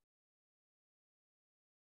 Yep.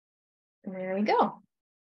 And there we go.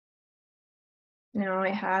 Now I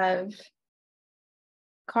have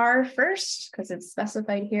car first because it's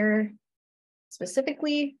specified here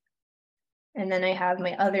specifically. And then I have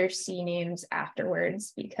my other C names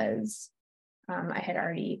afterwards because I had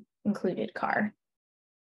already included car.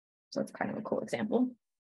 So it's kind of a cool example.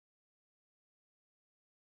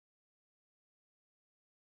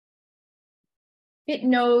 It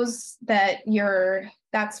knows that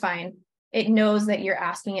that's fine. It knows that you're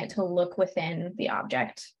asking it to look within the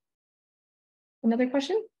object. Another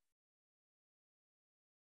question?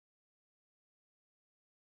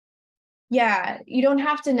 Yeah, you don't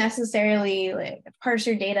have to necessarily like parse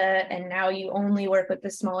your data and now you only work with the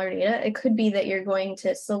smaller data. It could be that you're going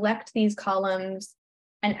to select these columns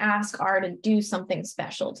and ask R to do something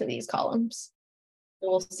special to these columns.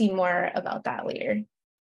 We'll see more about that later.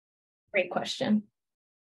 Great question.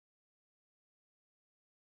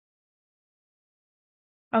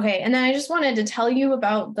 Okay, and then I just wanted to tell you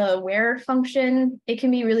about the where function. It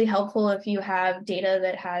can be really helpful if you have data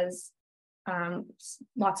that has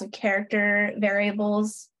lots of character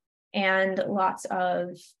variables and lots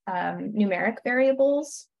of numeric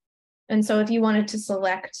variables. And so if you wanted to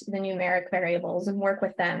select the numeric variables and work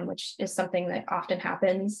with them, which is something that often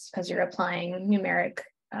happens because you're applying numeric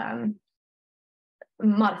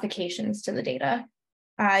modifications to the data,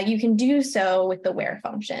 you can do so with the where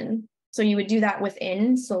function. So you would do that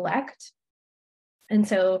within select. And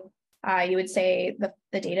so you would say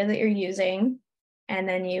the data that you're using, and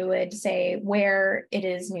then you would say where it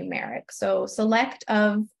is numeric. So select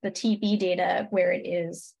of the TB data where it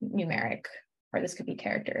is numeric, or this could be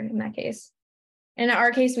character in that case. In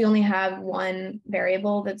our case, we only have one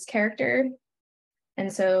variable that's character.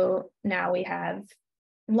 And so now we have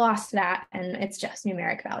lost that and it's just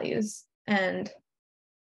numeric values. And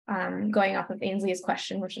going off of Ainsley's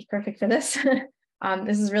question, which is perfect for this,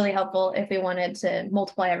 this is really helpful if we wanted to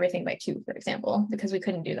multiply everything by 2, for example, because we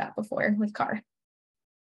couldn't do that before with car.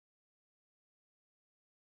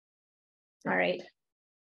 All right,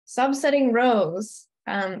 subsetting rows.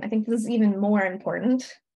 I think this is even more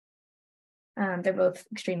important. They're both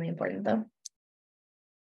extremely important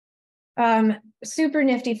though. Super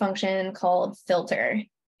nifty function called filter.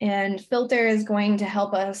 And filter is going to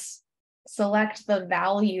help us select the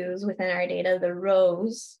values within our data, the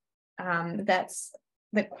rows that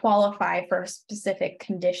qualify for a specific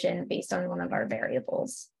condition based on one of our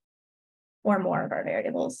variables or more of our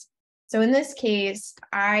variables. So in this case,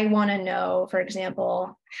 I want to know, for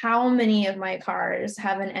example, how many of my cars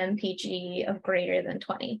have an MPG of greater than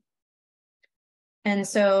 20. And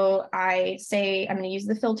so I say, I'm going to use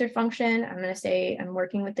the filter function. I'm going to say I'm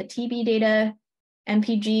working with the TB data.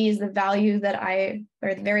 MPG is the value that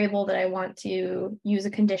or the variable that I want to use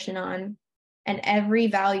a condition on. And every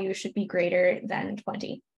value should be greater than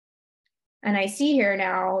 20. And I see here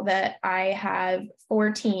now that I have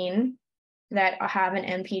 14 that have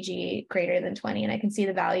an MPG greater than 20. And I can see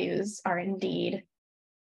the values are indeed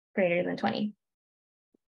greater than 20.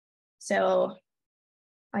 So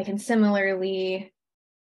I can similarly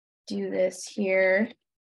do this here.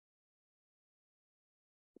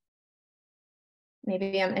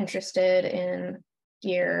 Maybe I'm interested in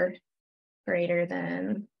gear greater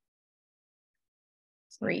than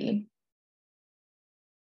 3.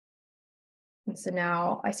 And so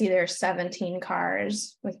now I see there are 17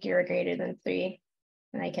 cars with gear greater than 3,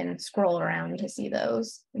 and I can scroll around to see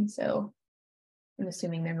those. And so I'm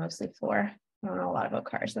assuming they're mostly 4. I don't know a lot about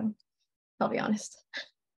cars though, I'll be honest.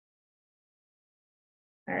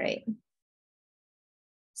 All right.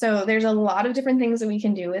 So there's a lot of different things that we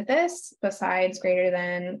can do with this besides greater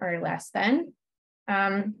than or less than.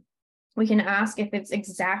 We can ask if it's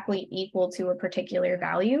exactly equal to a particular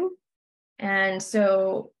value. And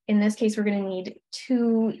so in this case, we're going to need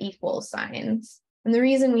 2 equal signs. And the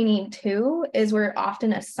reason we need 2 is we're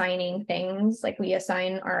often assigning things, like we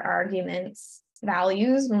assign our arguments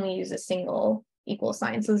values when we use a single equal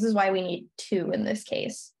sign. So this is why we need 2 in this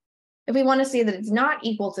case. If we want to say that it's not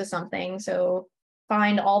equal to something, so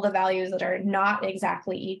find all the values that are not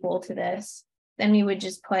exactly equal to this, then we would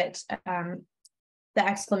just put the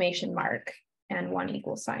exclamation mark and 1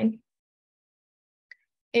 equal sign.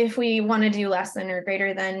 If we want to do less than or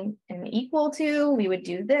greater than and equal to, we would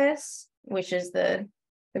do this, which is the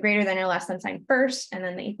greater than or less than sign first, and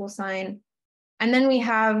then the equal sign. And then we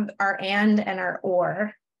have our and our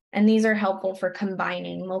or, and these are helpful for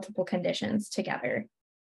combining multiple conditions together.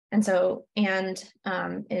 And so and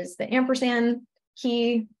is the ampersand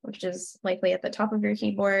key, which is likely at the top of your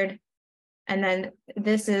keyboard. And then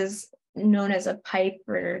this is known as a pipe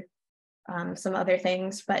or some other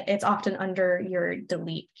things, but it's often under your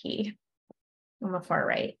delete key on the far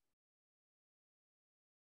right.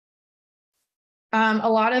 A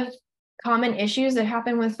lot of common issues that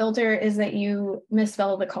happen with filter is that you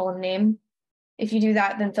misspell the column name. If you do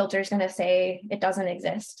that, then filter is going to say it doesn't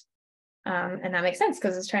exist. And that makes sense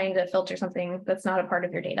because it's trying to filter something that's not a part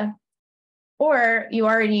of your data. Or you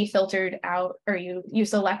already filtered out, or you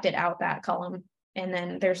selected out that column, and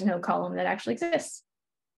then there's no column that actually exists.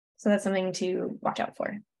 So that's something to watch out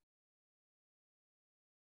for.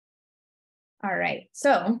 All right,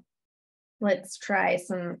 so let's try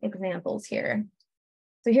some examples here.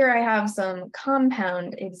 So here I have some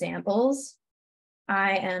compound examples.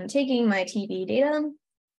 I am taking my TB data.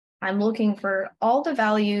 I'm looking for all the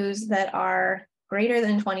values that are greater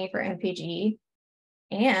than 20 for MPG,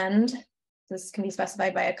 and this can be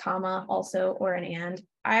specified by a comma also, or an and.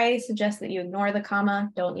 I suggest that you ignore the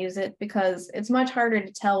comma, don't use it, because it's much harder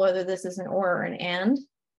to tell whether this is an or an and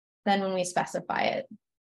than when we specify it.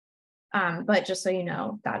 But just so you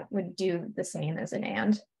know, that would do the same as an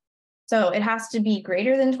and. So it has to be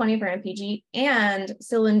greater than 20 for MPG, and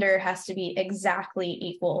cylinder has to be exactly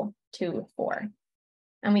equal to 4.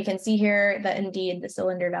 And we can see here that indeed the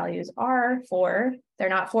cylinder values are 4. They're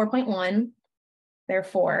not 4.1, they're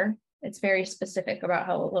 4. It's very specific about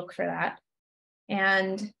how we'll look for that.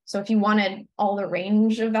 And so if you wanted all the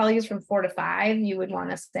range of values from 4 to 5, you would want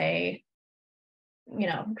to say,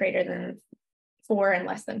 greater than 4 and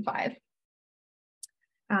less than 5.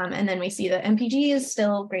 And then we see that MPG is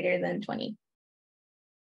still greater than 20.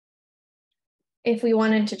 If we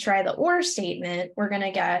wanted to try the or statement, we're going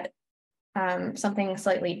to get something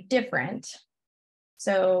slightly different.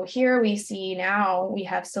 So here we see now we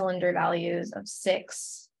have cylinder values of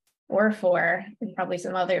 6 or 4, and probably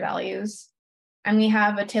some other values. And we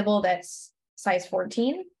have a tibble that's size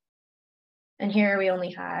 14. And here we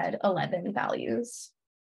only had 11 values.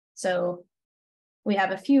 So we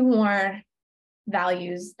have a few more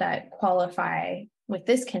values that qualify with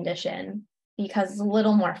this condition because it's a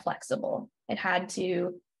little more flexible. It had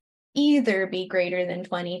to either be greater than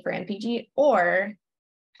 20 for MPG or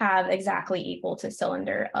have exactly equal to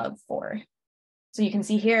cylinder of 4. So you can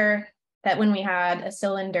see here that when we had a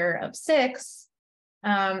cylinder of 6,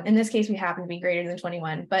 in this case, we happen to be greater than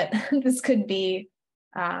 21, but this could be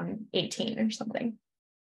 18 or something.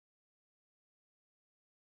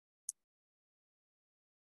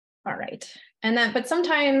 All right. And then, but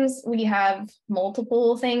sometimes we have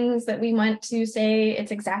multiple things that we want to say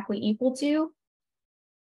it's exactly equal to.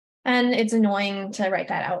 And it's annoying to write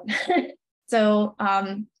that out. So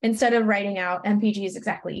instead of writing out MPG is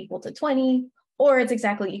exactly equal to 20, or it's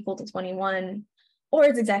exactly equal to 21, or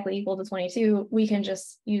it's exactly equal to 22, we can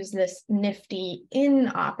just use this nifty in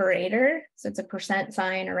operator. So it's a percent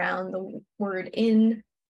sign around the word in,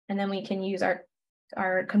 and then we can use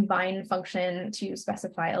our combine function to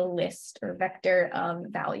specify a list or vector of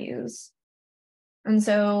values. And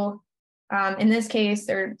so in this case,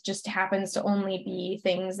 there just happens to only be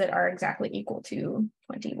things that are exactly equal to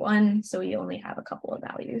 21. So we only have a couple of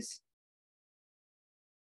values.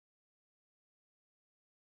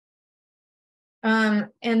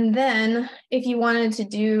 And then if you wanted to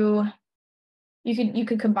do, you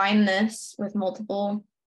could combine this with multiple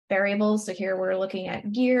variables. So here we're looking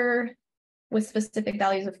at gear with specific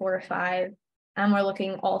values of 4 or 5. And we're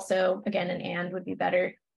looking also, again, an and would be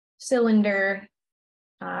better, cylinder,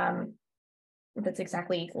 that's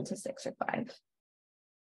exactly equal to 6 or 5.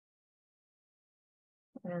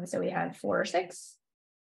 And so we have 4 or 6,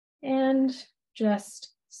 and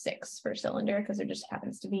just 6 for cylinder, because there just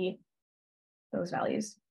happens to be those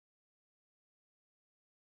values.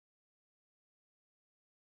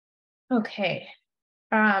 Okay.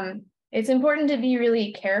 It's important to be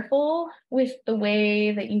really careful with the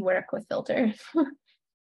way that you work with filter.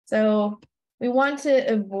 So we want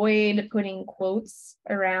to avoid putting quotes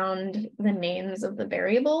around the names of the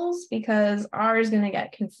variables, because R is going to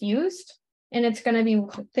get confused and it's going to be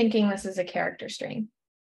thinking this is a character string,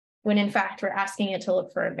 when in fact we're asking it to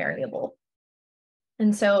look for a variable.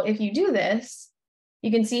 And so if you do this,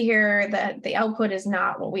 you can see here that the output is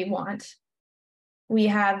not what we want. We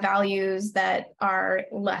have values that are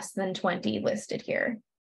less than 20 listed here.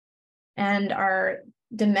 And our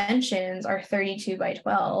dimensions are 32 by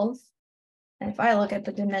 12. And if I look at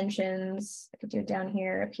the dimensions, I could do it down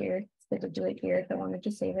here, up here. I could do it here if I wanted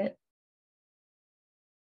to save it.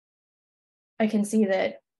 I can see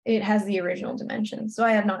that it has the original dimensions. So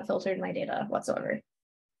I have not filtered my data whatsoever.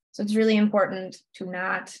 So it's really important to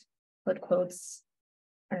not put quotes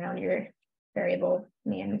around your variable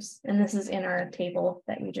names. And this is in our table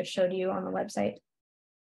that we just showed you on the website.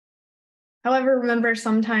 However, remember,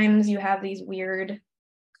 sometimes you have these weird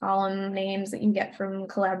column names that you get from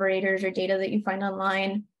collaborators or data that you find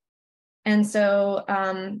online. And so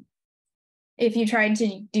if you tried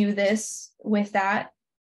to do this with that,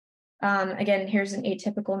 again, here's an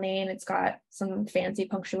atypical name. It's got some fancy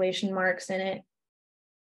punctuation marks in it.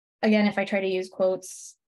 Again, if I try to use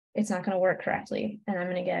quotes, it's not going to work correctly, and I'm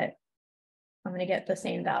going to get the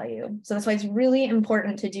same value. So that's why it's really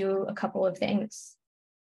important to do a couple of things.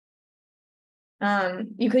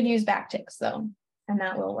 You could use backticks though, and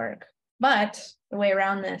that will work. But the way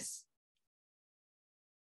around this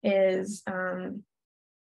is, I'm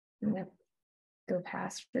going to go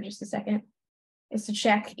past for just a second, is to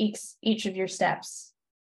check each of your steps.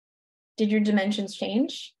 Did your dimensions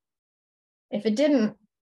change? If it didn't,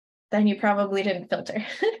 then you probably didn't filter.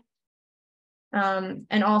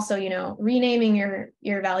 And also, renaming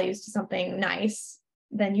your values to something nice,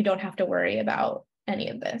 then you don't have to worry about any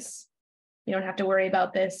of this. You don't have to worry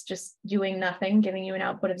about this just doing nothing, giving you an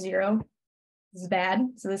output of 0. This is bad.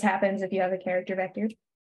 So this happens if you have a character vector.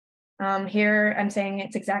 Here I'm saying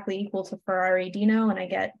it's exactly equal to Ferrari Dino, and I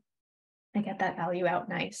get that value out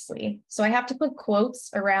nicely. So I have to put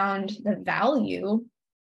quotes around the value,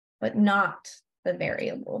 but not the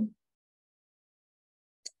variable.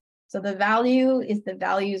 So the value is the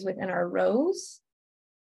values within our rows.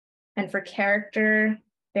 And for character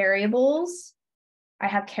variables, I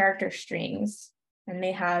have character strings, and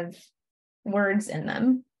they have words in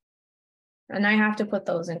them. And I have to put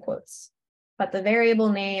those in quotes. But the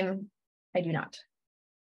variable name, I do not.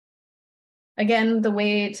 Again, the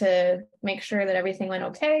way to make sure that everything went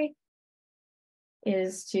okay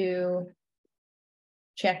is to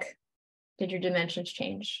check, did your dimensions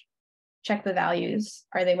change? Check the values.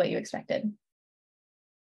 Are they what you expected?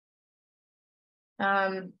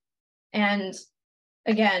 And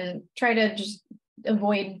again, try to just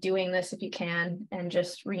avoid doing this if you can, and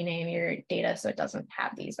just rename your data so it doesn't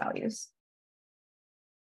have these values.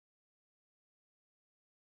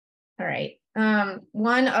 All right.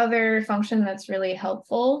 One other function that's really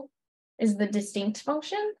helpful is the distinct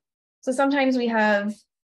function. So sometimes we have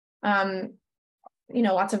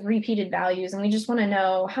lots of repeated values, and we just want to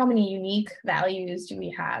know how many unique values do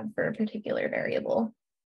we have for a particular variable.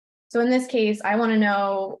 So in this case, I want to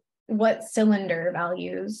know what cylinder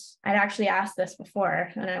values. I'd actually asked this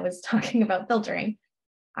before when I was talking about filtering.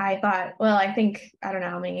 I thought, well, I don't know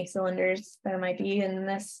how many cylinders there might be in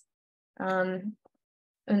this. And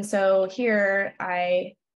so here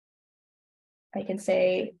I can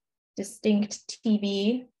say distinct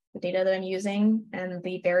TB, the data that I'm using, and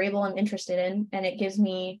the variable I'm interested in, and it gives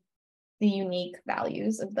me the unique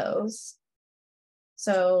values of those.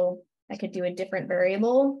 So I could do a different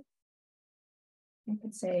variable. I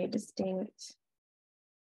could say distinct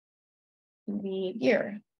the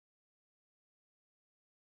year.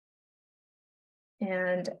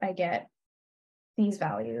 And I get these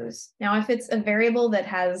values. Now, if it's a variable that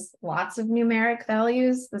has lots of numeric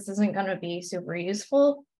values, this isn't going to be super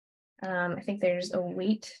useful. I think there's a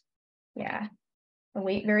weight, a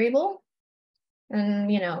weight variable.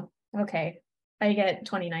 And, okay, I get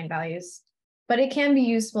 29 values. But it can be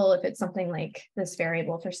useful if it's something like this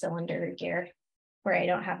variable for cylinder gear, where I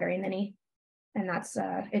don't have very many. And that's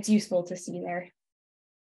it's useful to see there.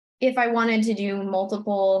 If I wanted to do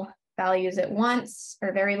multiple values at once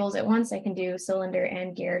or variables at once, I can do cylinder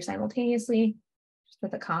and gear simultaneously, just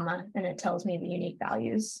with a comma, and it tells me the unique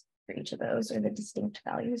values for each of those, or the distinct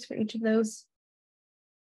values for each of those.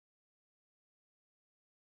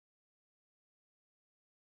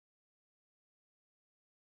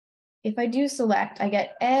 If I do select, I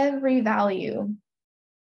get every value.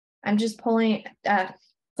 I'm just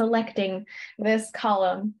selecting this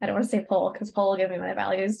column. I don't want to say poll because poll will give me my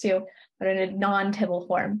values too, but in a non-tibble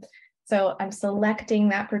form. So I'm selecting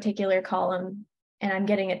that particular column and I'm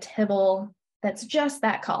getting a tibble that's just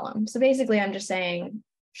that column. So basically I'm just saying,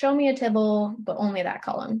 show me a tibble, but only that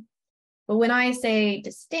column. But when I say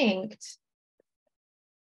distinct,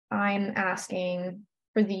 I'm asking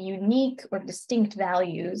for the unique or distinct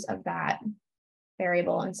values of that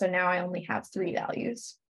variable. And so now I only have 3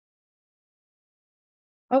 values.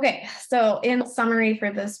 Okay, so in summary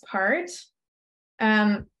for this part,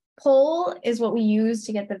 poll is what we use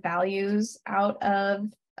to get the values out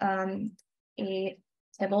of a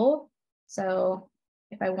tibble. So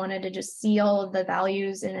if I wanted to just see all of the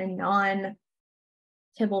values in a non-tibble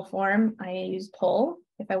form, I use poll.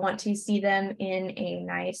 If I want to see them in a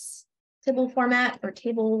nice tibble format or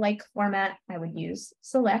table-like format, I would use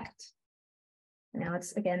select. Now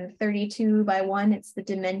it's again 32 by 1. It's the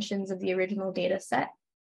dimensions of the original data set.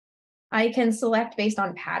 I can select based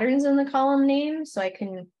on patterns in the column name. So I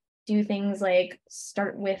can do things like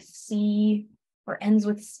start with C or ends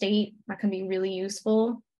with state. That can be really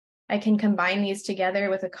useful. I can combine these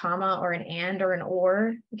together with a comma or an and or an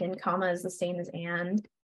or. Again, comma is the same as and.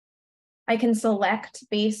 I can select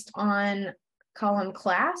based on column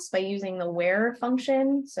class by using the where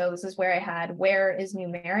function. So this is where I had where is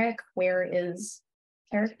numeric, where is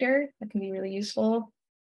character. That can be really useful.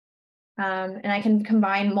 And I can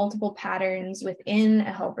combine multiple patterns within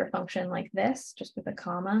a helper function like this, just with a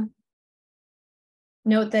comma.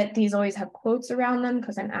 Note that these always have quotes around them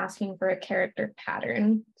because I'm asking for a character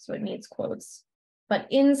pattern, so it needs quotes. But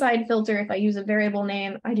inside filter, if I use a variable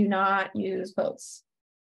name, I do not use quotes.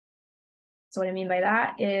 So what I mean by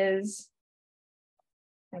that is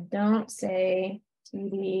I don't say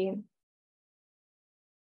TD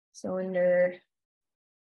cylinder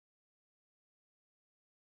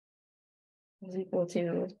is equal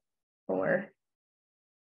to 4.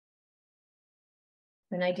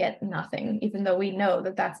 Then I get nothing, even though we know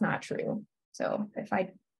that that's not true. So if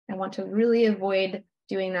I want to really avoid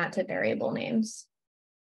doing that to variable names.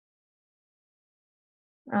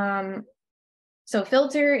 So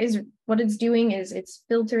filter is what it's doing is it's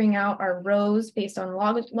filtering out our rows based on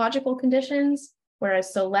logical conditions,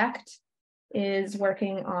 whereas select is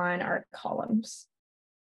working on our columns.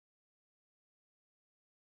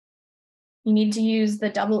 You need to use the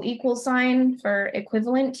double equal sign for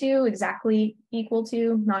equivalent to, exactly equal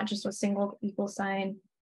to, not just a single equal sign.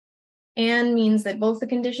 And means that both the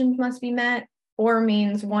conditions must be met, or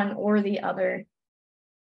means one or the other.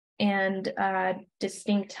 And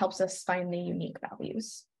distinct helps us find the unique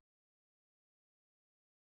values.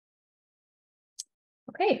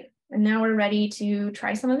 Okay, and now we're ready to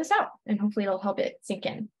try some of this out, and hopefully it'll help it sink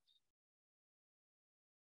in.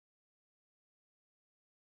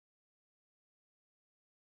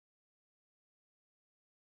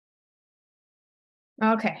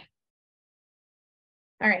 Okay.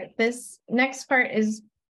 All right, this next part is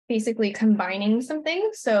basically combining some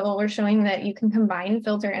things. So we're showing that you can combine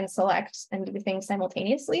filter and select and do things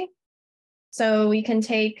simultaneously. So we can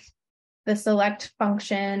take the select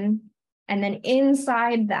function, and then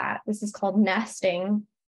inside that, this is called nesting,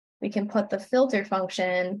 we can put the filter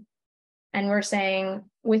function, and we're saying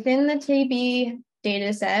within the TB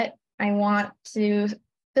data set, I want to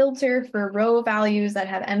filter for row values that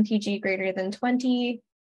have MPG greater than 20,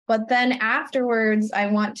 but then afterwards, I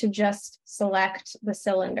want to just select the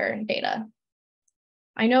cylinder data.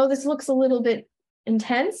 I know this looks a little bit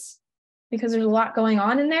intense because there's a lot going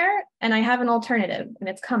on in there, and I have an alternative, and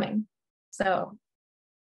it's coming. So,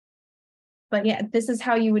 but yeah, this is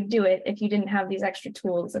how you would do it if you didn't have these extra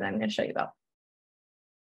tools that I'm going to show you about.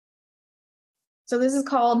 So this is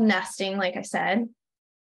called nesting, like I said.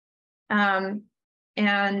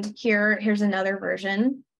 And here's another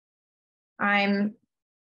version. I'm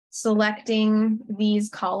selecting these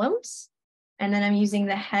columns, and then I'm using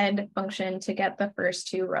the head function to get the first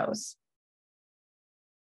two rows.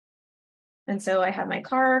 And so I have my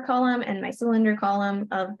car column and my cylinder column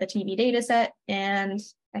of the TB data set, and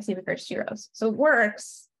I see the first two rows. So it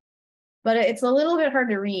works, but it's a little bit hard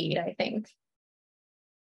to read, I think.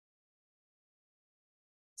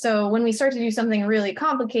 So when we start to do something really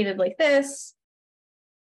complicated like this,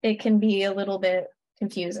 it can be a little bit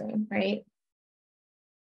confusing, right?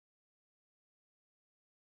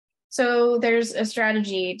 So there's a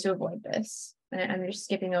strategy to avoid this. And I'm just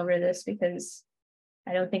skipping over this because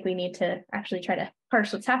I don't think we need to actually try to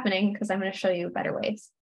parse what's happening, because I'm going to show you better ways.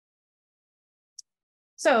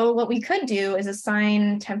 So what we could do is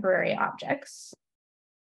assign temporary objects.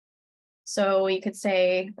 So we could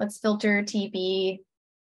say, let's filter TB,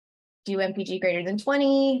 do MPG greater than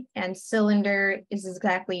 20, and cylinder is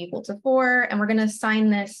exactly equal to 4. And we're going to assign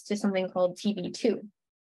this to something called TB2.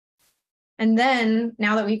 And then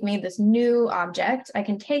now that we've made this new object, I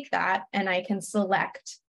can take that and I can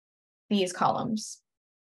select these columns.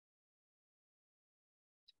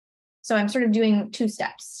 So I'm sort of doing two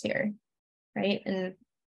steps here, right? And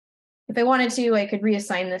if I wanted to, I could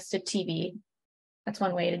reassign this to TB. That's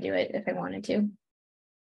one way to do it if I wanted to.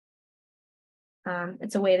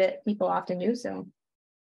 It's a way that people often do. So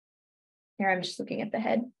here I'm just looking at the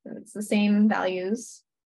head. It's the same values,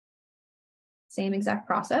 same exact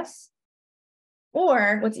process.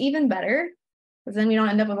 Or what's even better, because then we don't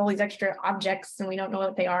end up with all these extra objects and we don't know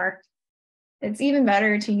what they are. It's even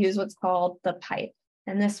better to use what's called the pipe.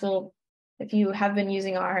 And this will, if you have been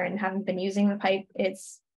using R and haven't been using the pipe,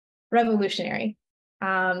 it's revolutionary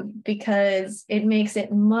because it makes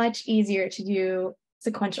it much easier to do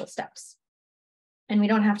sequential steps. And we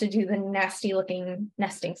don't have to do the nasty looking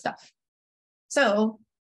nesting stuff. So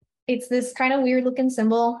it's this kind of weird looking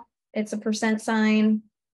symbol. It's a % sign,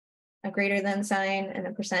 a greater than sign, and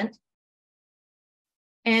a %.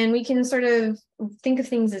 And we can sort of think of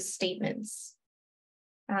things as statements.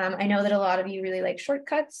 I know that a lot of you really like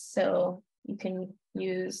shortcuts, so you can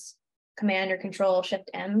use Command or Control Shift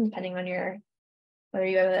M, depending on whether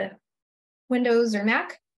you have a Windows or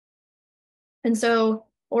Mac. And so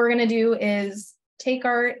what we're going to do is take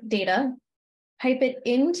our data, pipe it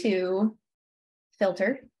into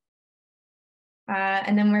filter,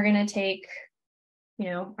 and then we're going to take,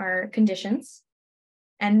 our conditions,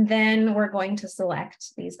 and then we're going to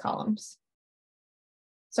select these columns.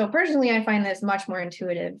 So personally, I find this much more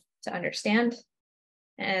intuitive to understand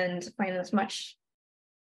and find this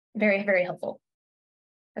very, very helpful,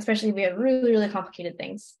 especially if we have really, really complicated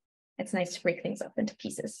things. It's nice to break things up into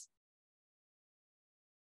pieces.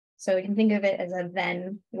 So we can think of it as a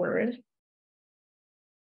then word.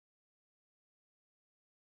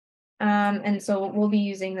 And so we'll be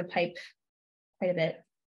using the pipe quite a bit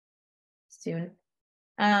soon.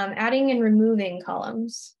 Adding and removing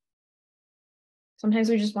columns. Sometimes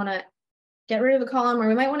we just want to get rid of a column, or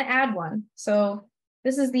we might want to add one. So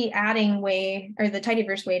this is the adding way, or the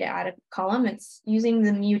tidyverse way to add a column. It's using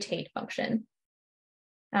the mutate function.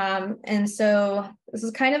 And so this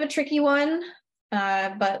is kind of a tricky one,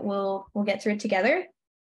 but we'll get through it together.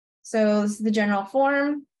 So this is the general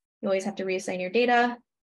form. You always have to reassign your data.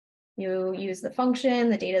 You use the function,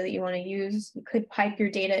 the data that you want to use. You could pipe your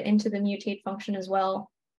data into the mutate function as well.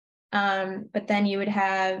 But then you would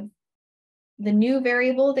have the new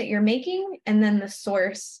variable that you're making, and then the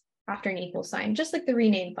source after an equal sign, just like the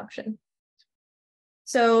rename function.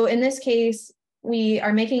 So in this case, we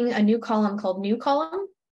are making a new column called new column,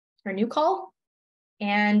 or new col,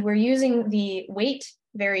 and we're using the weight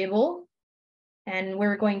variable, and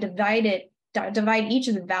we're going to divide each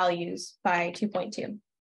of the values by 2.2.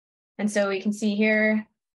 And so we can see here,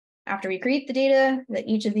 after we create the data, that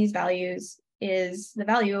each of these values is the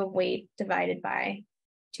value of weight divided by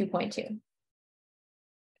 2.2.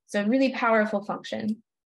 So a really powerful function.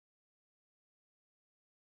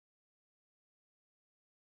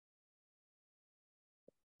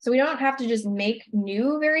 So we don't have to just make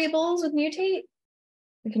new variables with mutate.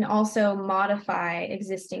 We can also modify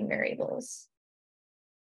existing variables.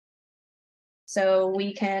 So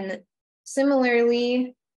we can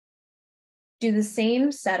similarly do the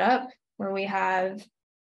same setup where we have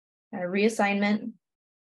a reassignment,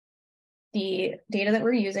 the data that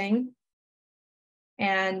we're using,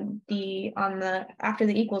 and after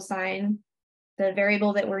the equal sign, the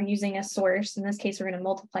variable that we're using as source. In this case, we're going to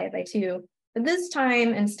multiply it by 2. But this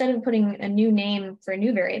time, instead of putting a new name for a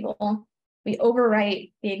new variable, we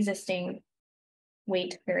overwrite the existing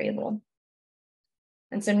weight variable.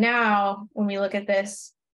 And so now when we look at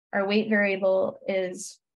this, our weight variable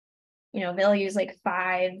is, values like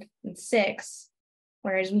 5 and 6,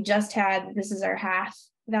 whereas we just had, this is our half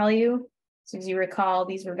value. So as you recall,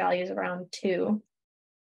 these were values around 2.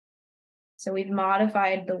 So we've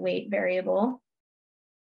modified the weight variable,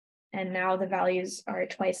 and now the values are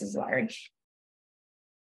twice as large.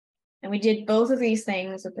 And we did both of these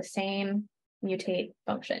things with the same mutate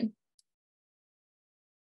function.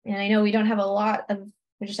 And I know we don't have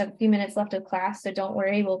we just have a few minutes left of class, so don't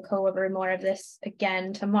worry, we'll go over more of this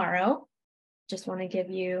again tomorrow. Just want to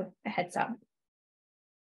give you a heads up.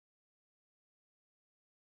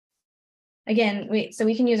 Again, so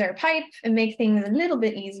we can use our pipe and make things a little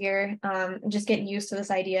bit easier, and just get used to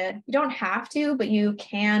this idea. You don't have to, but you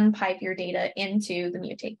can pipe your data into the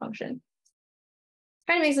mutate function.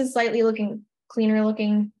 Kind of makes it slightly cleaner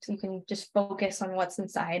looking, so you can just focus on what's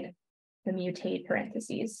inside the mutate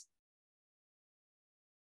parentheses.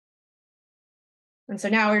 And so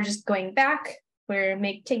now we're just going back, we're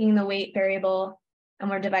taking the weight variable and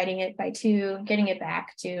we're dividing it by 2, getting it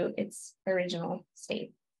back to its original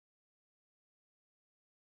state.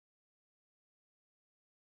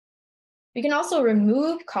 We can also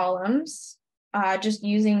remove columns just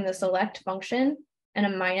using the select function and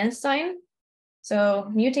a minus sign. So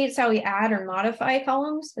mutate's how we add or modify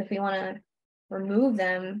columns. If we want to remove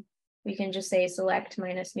them, we can just say select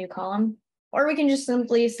minus new column, or we can just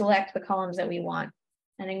simply select the columns that we want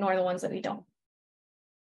and ignore the ones that we don't.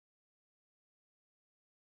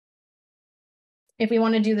 If we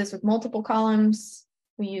want to do this with multiple columns,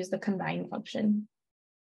 we use the combine function,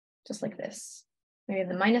 just like this. We have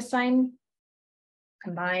the minus sign,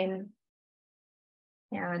 combine,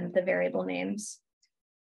 and the variable names.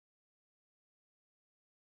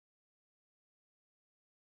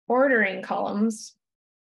 Ordering columns.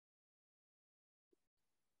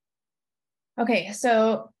 Okay,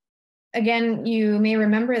 so again, you may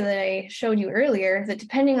remember that I showed you earlier that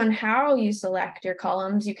depending on how you select your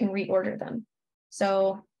columns, you can reorder them.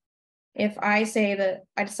 So if I say that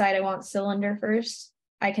I decide I want cylinder first,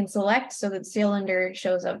 I can select so that cylinder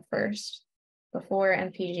shows up first before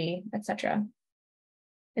MPG, etc.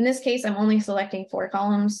 In this case, I'm only selecting 4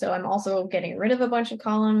 columns, so I'm also getting rid of a bunch of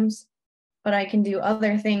columns, but I can do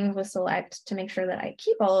other things with select to make sure that I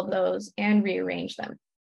keep all of those and rearrange them.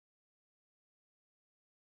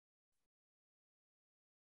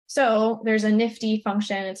 So there's a nifty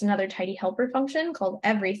function, it's another tidy helper function called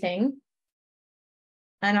everything.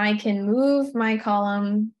 And I can move my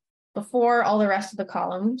column before all the rest of the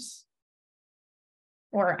columns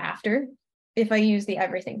or after if I use the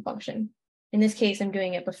everything function. In this case, I'm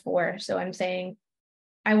doing it before. So I'm saying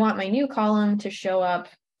I want my new column to show up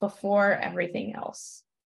before everything else.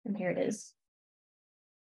 And here it is.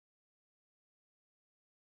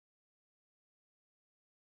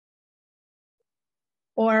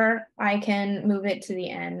 Or I can move it to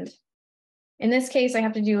the end. In this case, I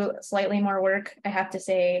have to do slightly more work. I have to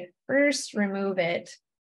say, first remove it,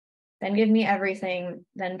 then give me everything,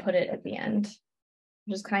 then put it at the end,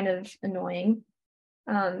 which is kind of annoying,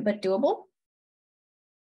 but doable.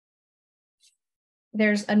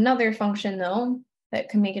 There's another function, though, that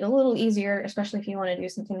can make it a little easier, especially if you want to do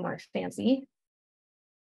something more fancy.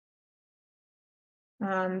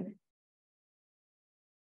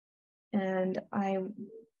 And I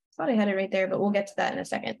thought I had it right there, but we'll get to that in a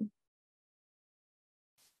second.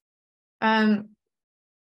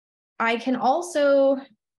 I can also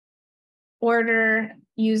order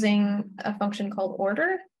using a function called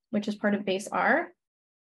order, which is part of base R.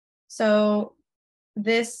 So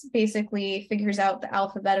this basically figures out the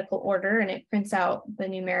alphabetical order and it prints out the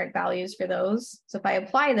numeric values for those. So if I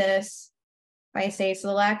apply this, if I say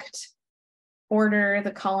select order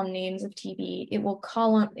the column names of TB, it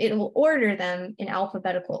will order them in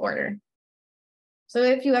alphabetical order. So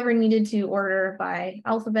if you ever needed to order by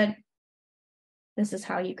alphabet, this is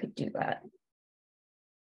how you could do that.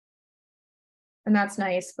 And that's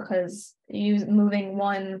nice because moving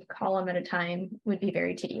one column at a time would be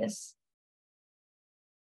very tedious.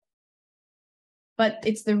 But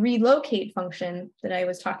it's the relocate function that I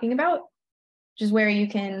was talking about, which is where you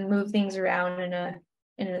can move things around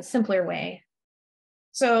in a simpler way.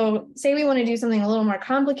 So say we want to do something a little more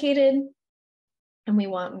complicated and we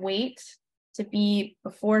want weight to be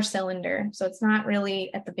before cylinder. So it's not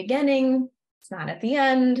really at the beginning, it's not at the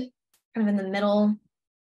end, kind of in the middle.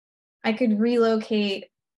 I could relocate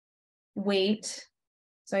weight.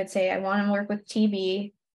 So I'd say I want to work with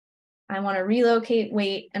TB. I want to relocate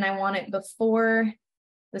weight and I want it before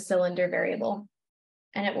the cylinder variable.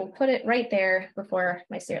 And it will put it right there before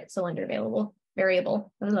my cylinder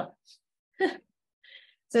variable.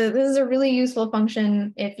 So this is a really useful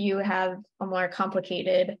function if you have a more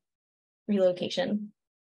complicated relocation.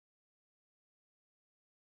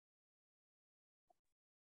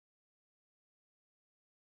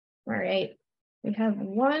 All right, we have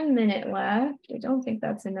 1 minute left. I don't think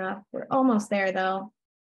that's enough. We're almost there though.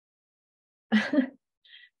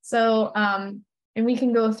 So, and we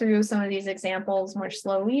can go through some of these examples more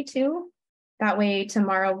slowly too. That way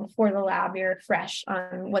tomorrow before the lab, you're fresh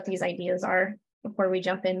on what these ideas are before we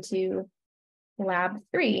jump into lab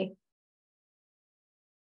 3.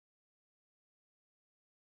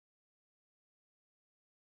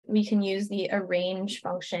 We can use the arrange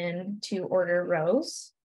function to order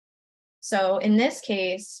rows. So in this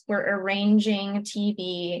case, we're arranging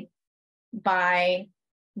TV by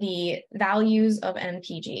the values of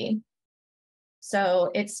MPG. So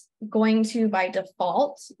it's going to, by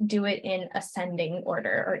default, do it in ascending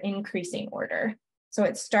order or increasing order. So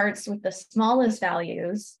it starts with the smallest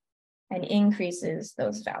values and increases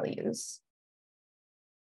those values.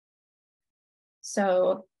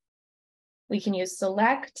 So we can use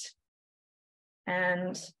select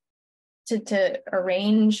and to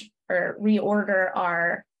arrange or reorder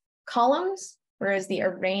our columns, whereas the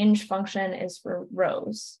arrange function is for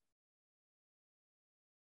rows.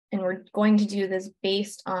 And we're going to do this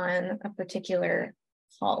based on a particular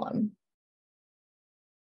column.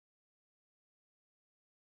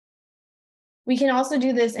 We can also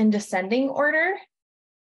do this in descending order.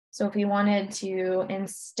 So if we wanted to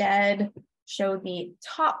instead show the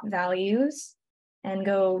top values and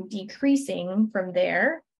go decreasing from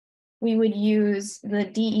there, we would use the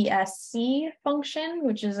DESC function,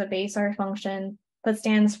 which is a base R function that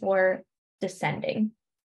stands for descending.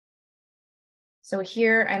 So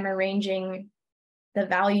here I'm arranging the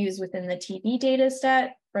values within the TV data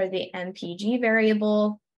set for the MPG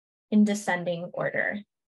variable in descending order.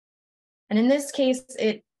 And in this case,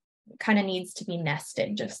 it kind of needs to be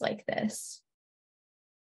nested just like this.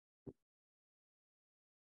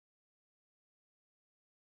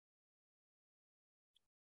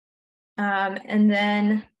 And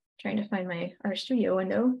then trying to find my RStudio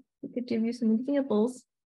window, we could give you some examples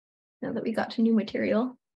now that we got to new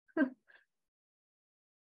material.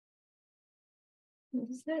 What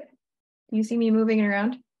is it? Do you see me moving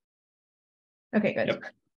around? Okay, good. Yep.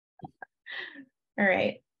 All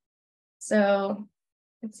right. So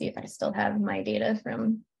let's see if I still have my data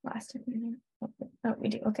from last time. Oh, we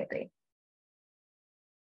do. Okay, great.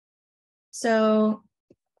 So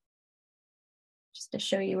just to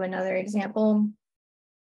show you another example,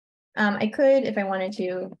 I could, if I wanted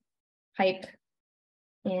to, type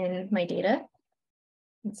in my data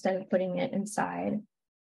instead of putting it inside.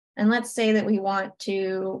 And let's say that we want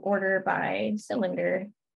to order by cylinder.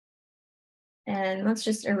 And let's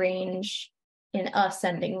just arrange in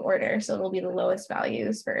ascending order. So it'll be the lowest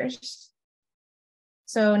values first.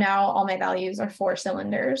 So now all my values are 4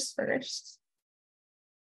 cylinders first.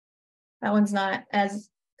 That one's not as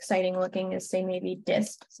exciting looking as, say, maybe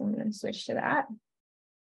disk. So I'm going to switch to that.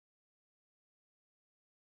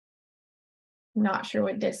 Not sure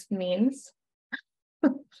what disk means,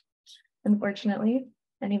 unfortunately.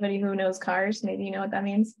 Anybody who knows cars, maybe you know what that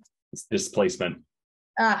means? It's displacement.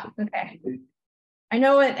 Ah, okay. I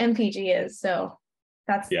know what MPG is, so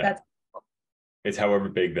that's It's however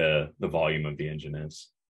big the volume of the engine is.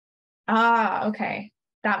 Ah, okay.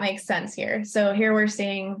 That makes sense here. So here we're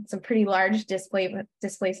seeing some pretty large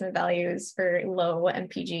displacement values for low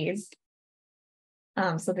MPGs.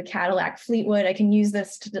 So the Cadillac Fleetwood, I can use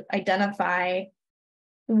this to identify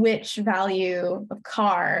which value of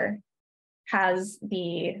car has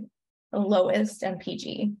the lowest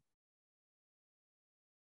MPG.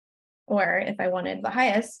 Or if I wanted the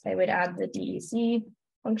highest, I would add the DEC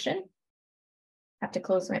function. Have to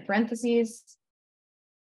close my parentheses.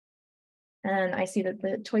 And I see that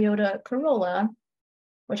the Toyota Corolla,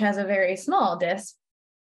 which has a very small disk,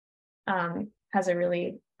 has a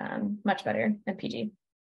really much better MPG.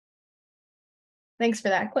 Thanks for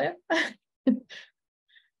that, Cliff.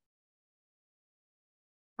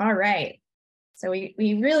 All right. So we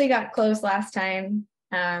really got close last time,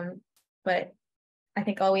 but I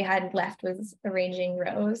think all we had left was arranging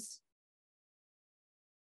rows.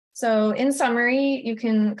 So in summary, you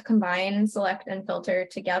can combine select and filter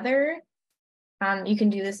together. You can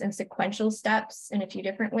do this in sequential steps in a few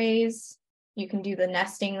different ways. You can do the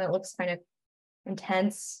nesting that looks kind of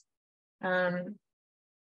intense,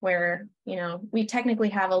 where, you know, we technically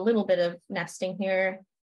have a little bit of nesting here.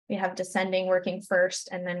 We have descending working first,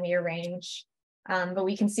 and then we arrange. But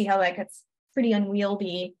we can see how that gets pretty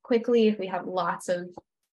unwieldy quickly if we have lots of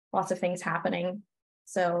things happening.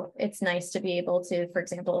 So it's nice to be able to, for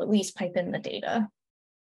example, at least pipe in the data.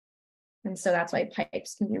 And so that's why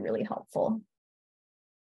pipes can be really helpful.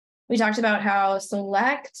 We talked about how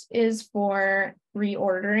select is for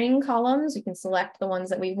reordering columns. We can select the ones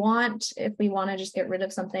that we want if we want to just get rid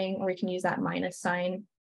of something, or we can use that minus sign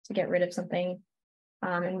to get rid of something.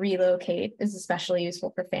 And relocate is especially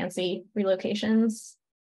useful for fancy relocations.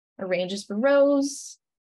 Arrange is for rows.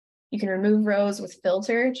 You can remove rows with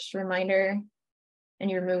filter, just a reminder, and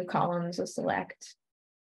you remove columns with select.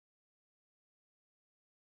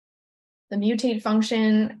 The mutate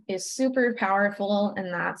function is super powerful,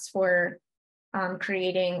 and that's for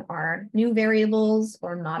creating our new variables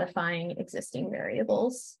or modifying existing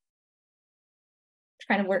variables. Which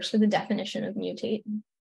kind of works for the definition of mutate,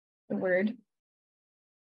 the word.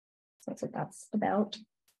 So that's what that's about.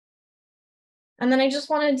 And then I just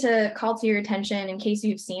wanted to call to your attention, in case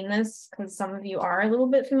you've seen this, because some of you are a little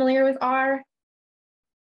bit familiar with R,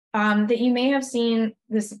 that you may have seen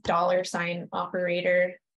this $sign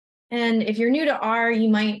operator. And if you're new to R, you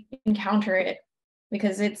might encounter it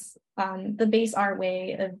because it's the base R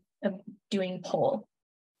way of doing poll.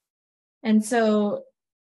 And so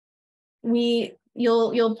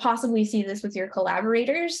you'll possibly see this with your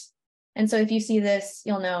collaborators. And so if you see this,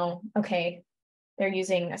 you'll know, okay, they're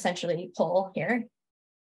using essentially poll here.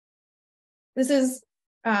 This is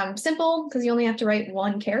simple because you only have to write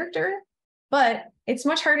one character, but it's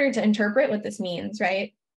much harder to interpret what this means,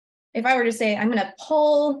 right? If I were to say, I'm going to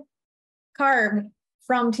pull carb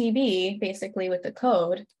from TB, basically with the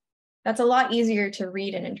code, that's a lot easier to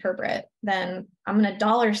read and interpret than I'm going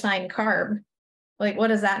to $sign carb. Like, what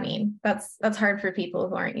does that mean? That's hard for people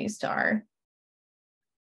who aren't used to R.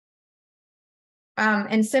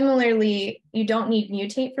 And similarly, you don't need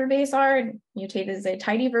mutate for base R. Mutate is a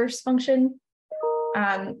tidyverse function.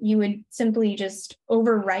 You would simply just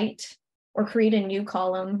overwrite or create a new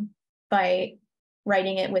column by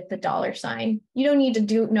writing it with the $sign. You don't need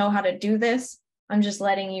to know how to do this. I'm just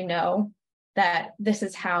letting you know that this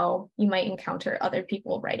is how you might encounter other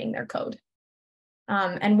people writing their code.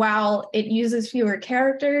 And while it uses fewer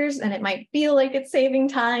characters and it might feel like it's saving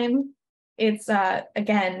time, it's,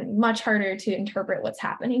 again, much harder to interpret what's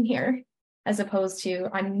happening here, as opposed to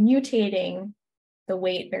I'm mutating the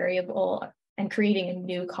weight variable and creating a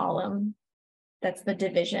new column that's the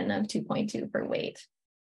division of 2.2 for weight.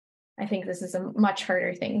 I think this is a much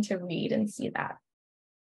harder thing to read and see that,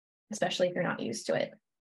 especially if you're not used to it.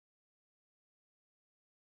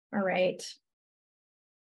 All right.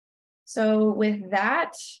 So with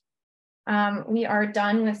that, we are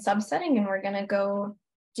done with subsetting, and we're going to go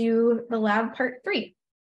do the lab part 3.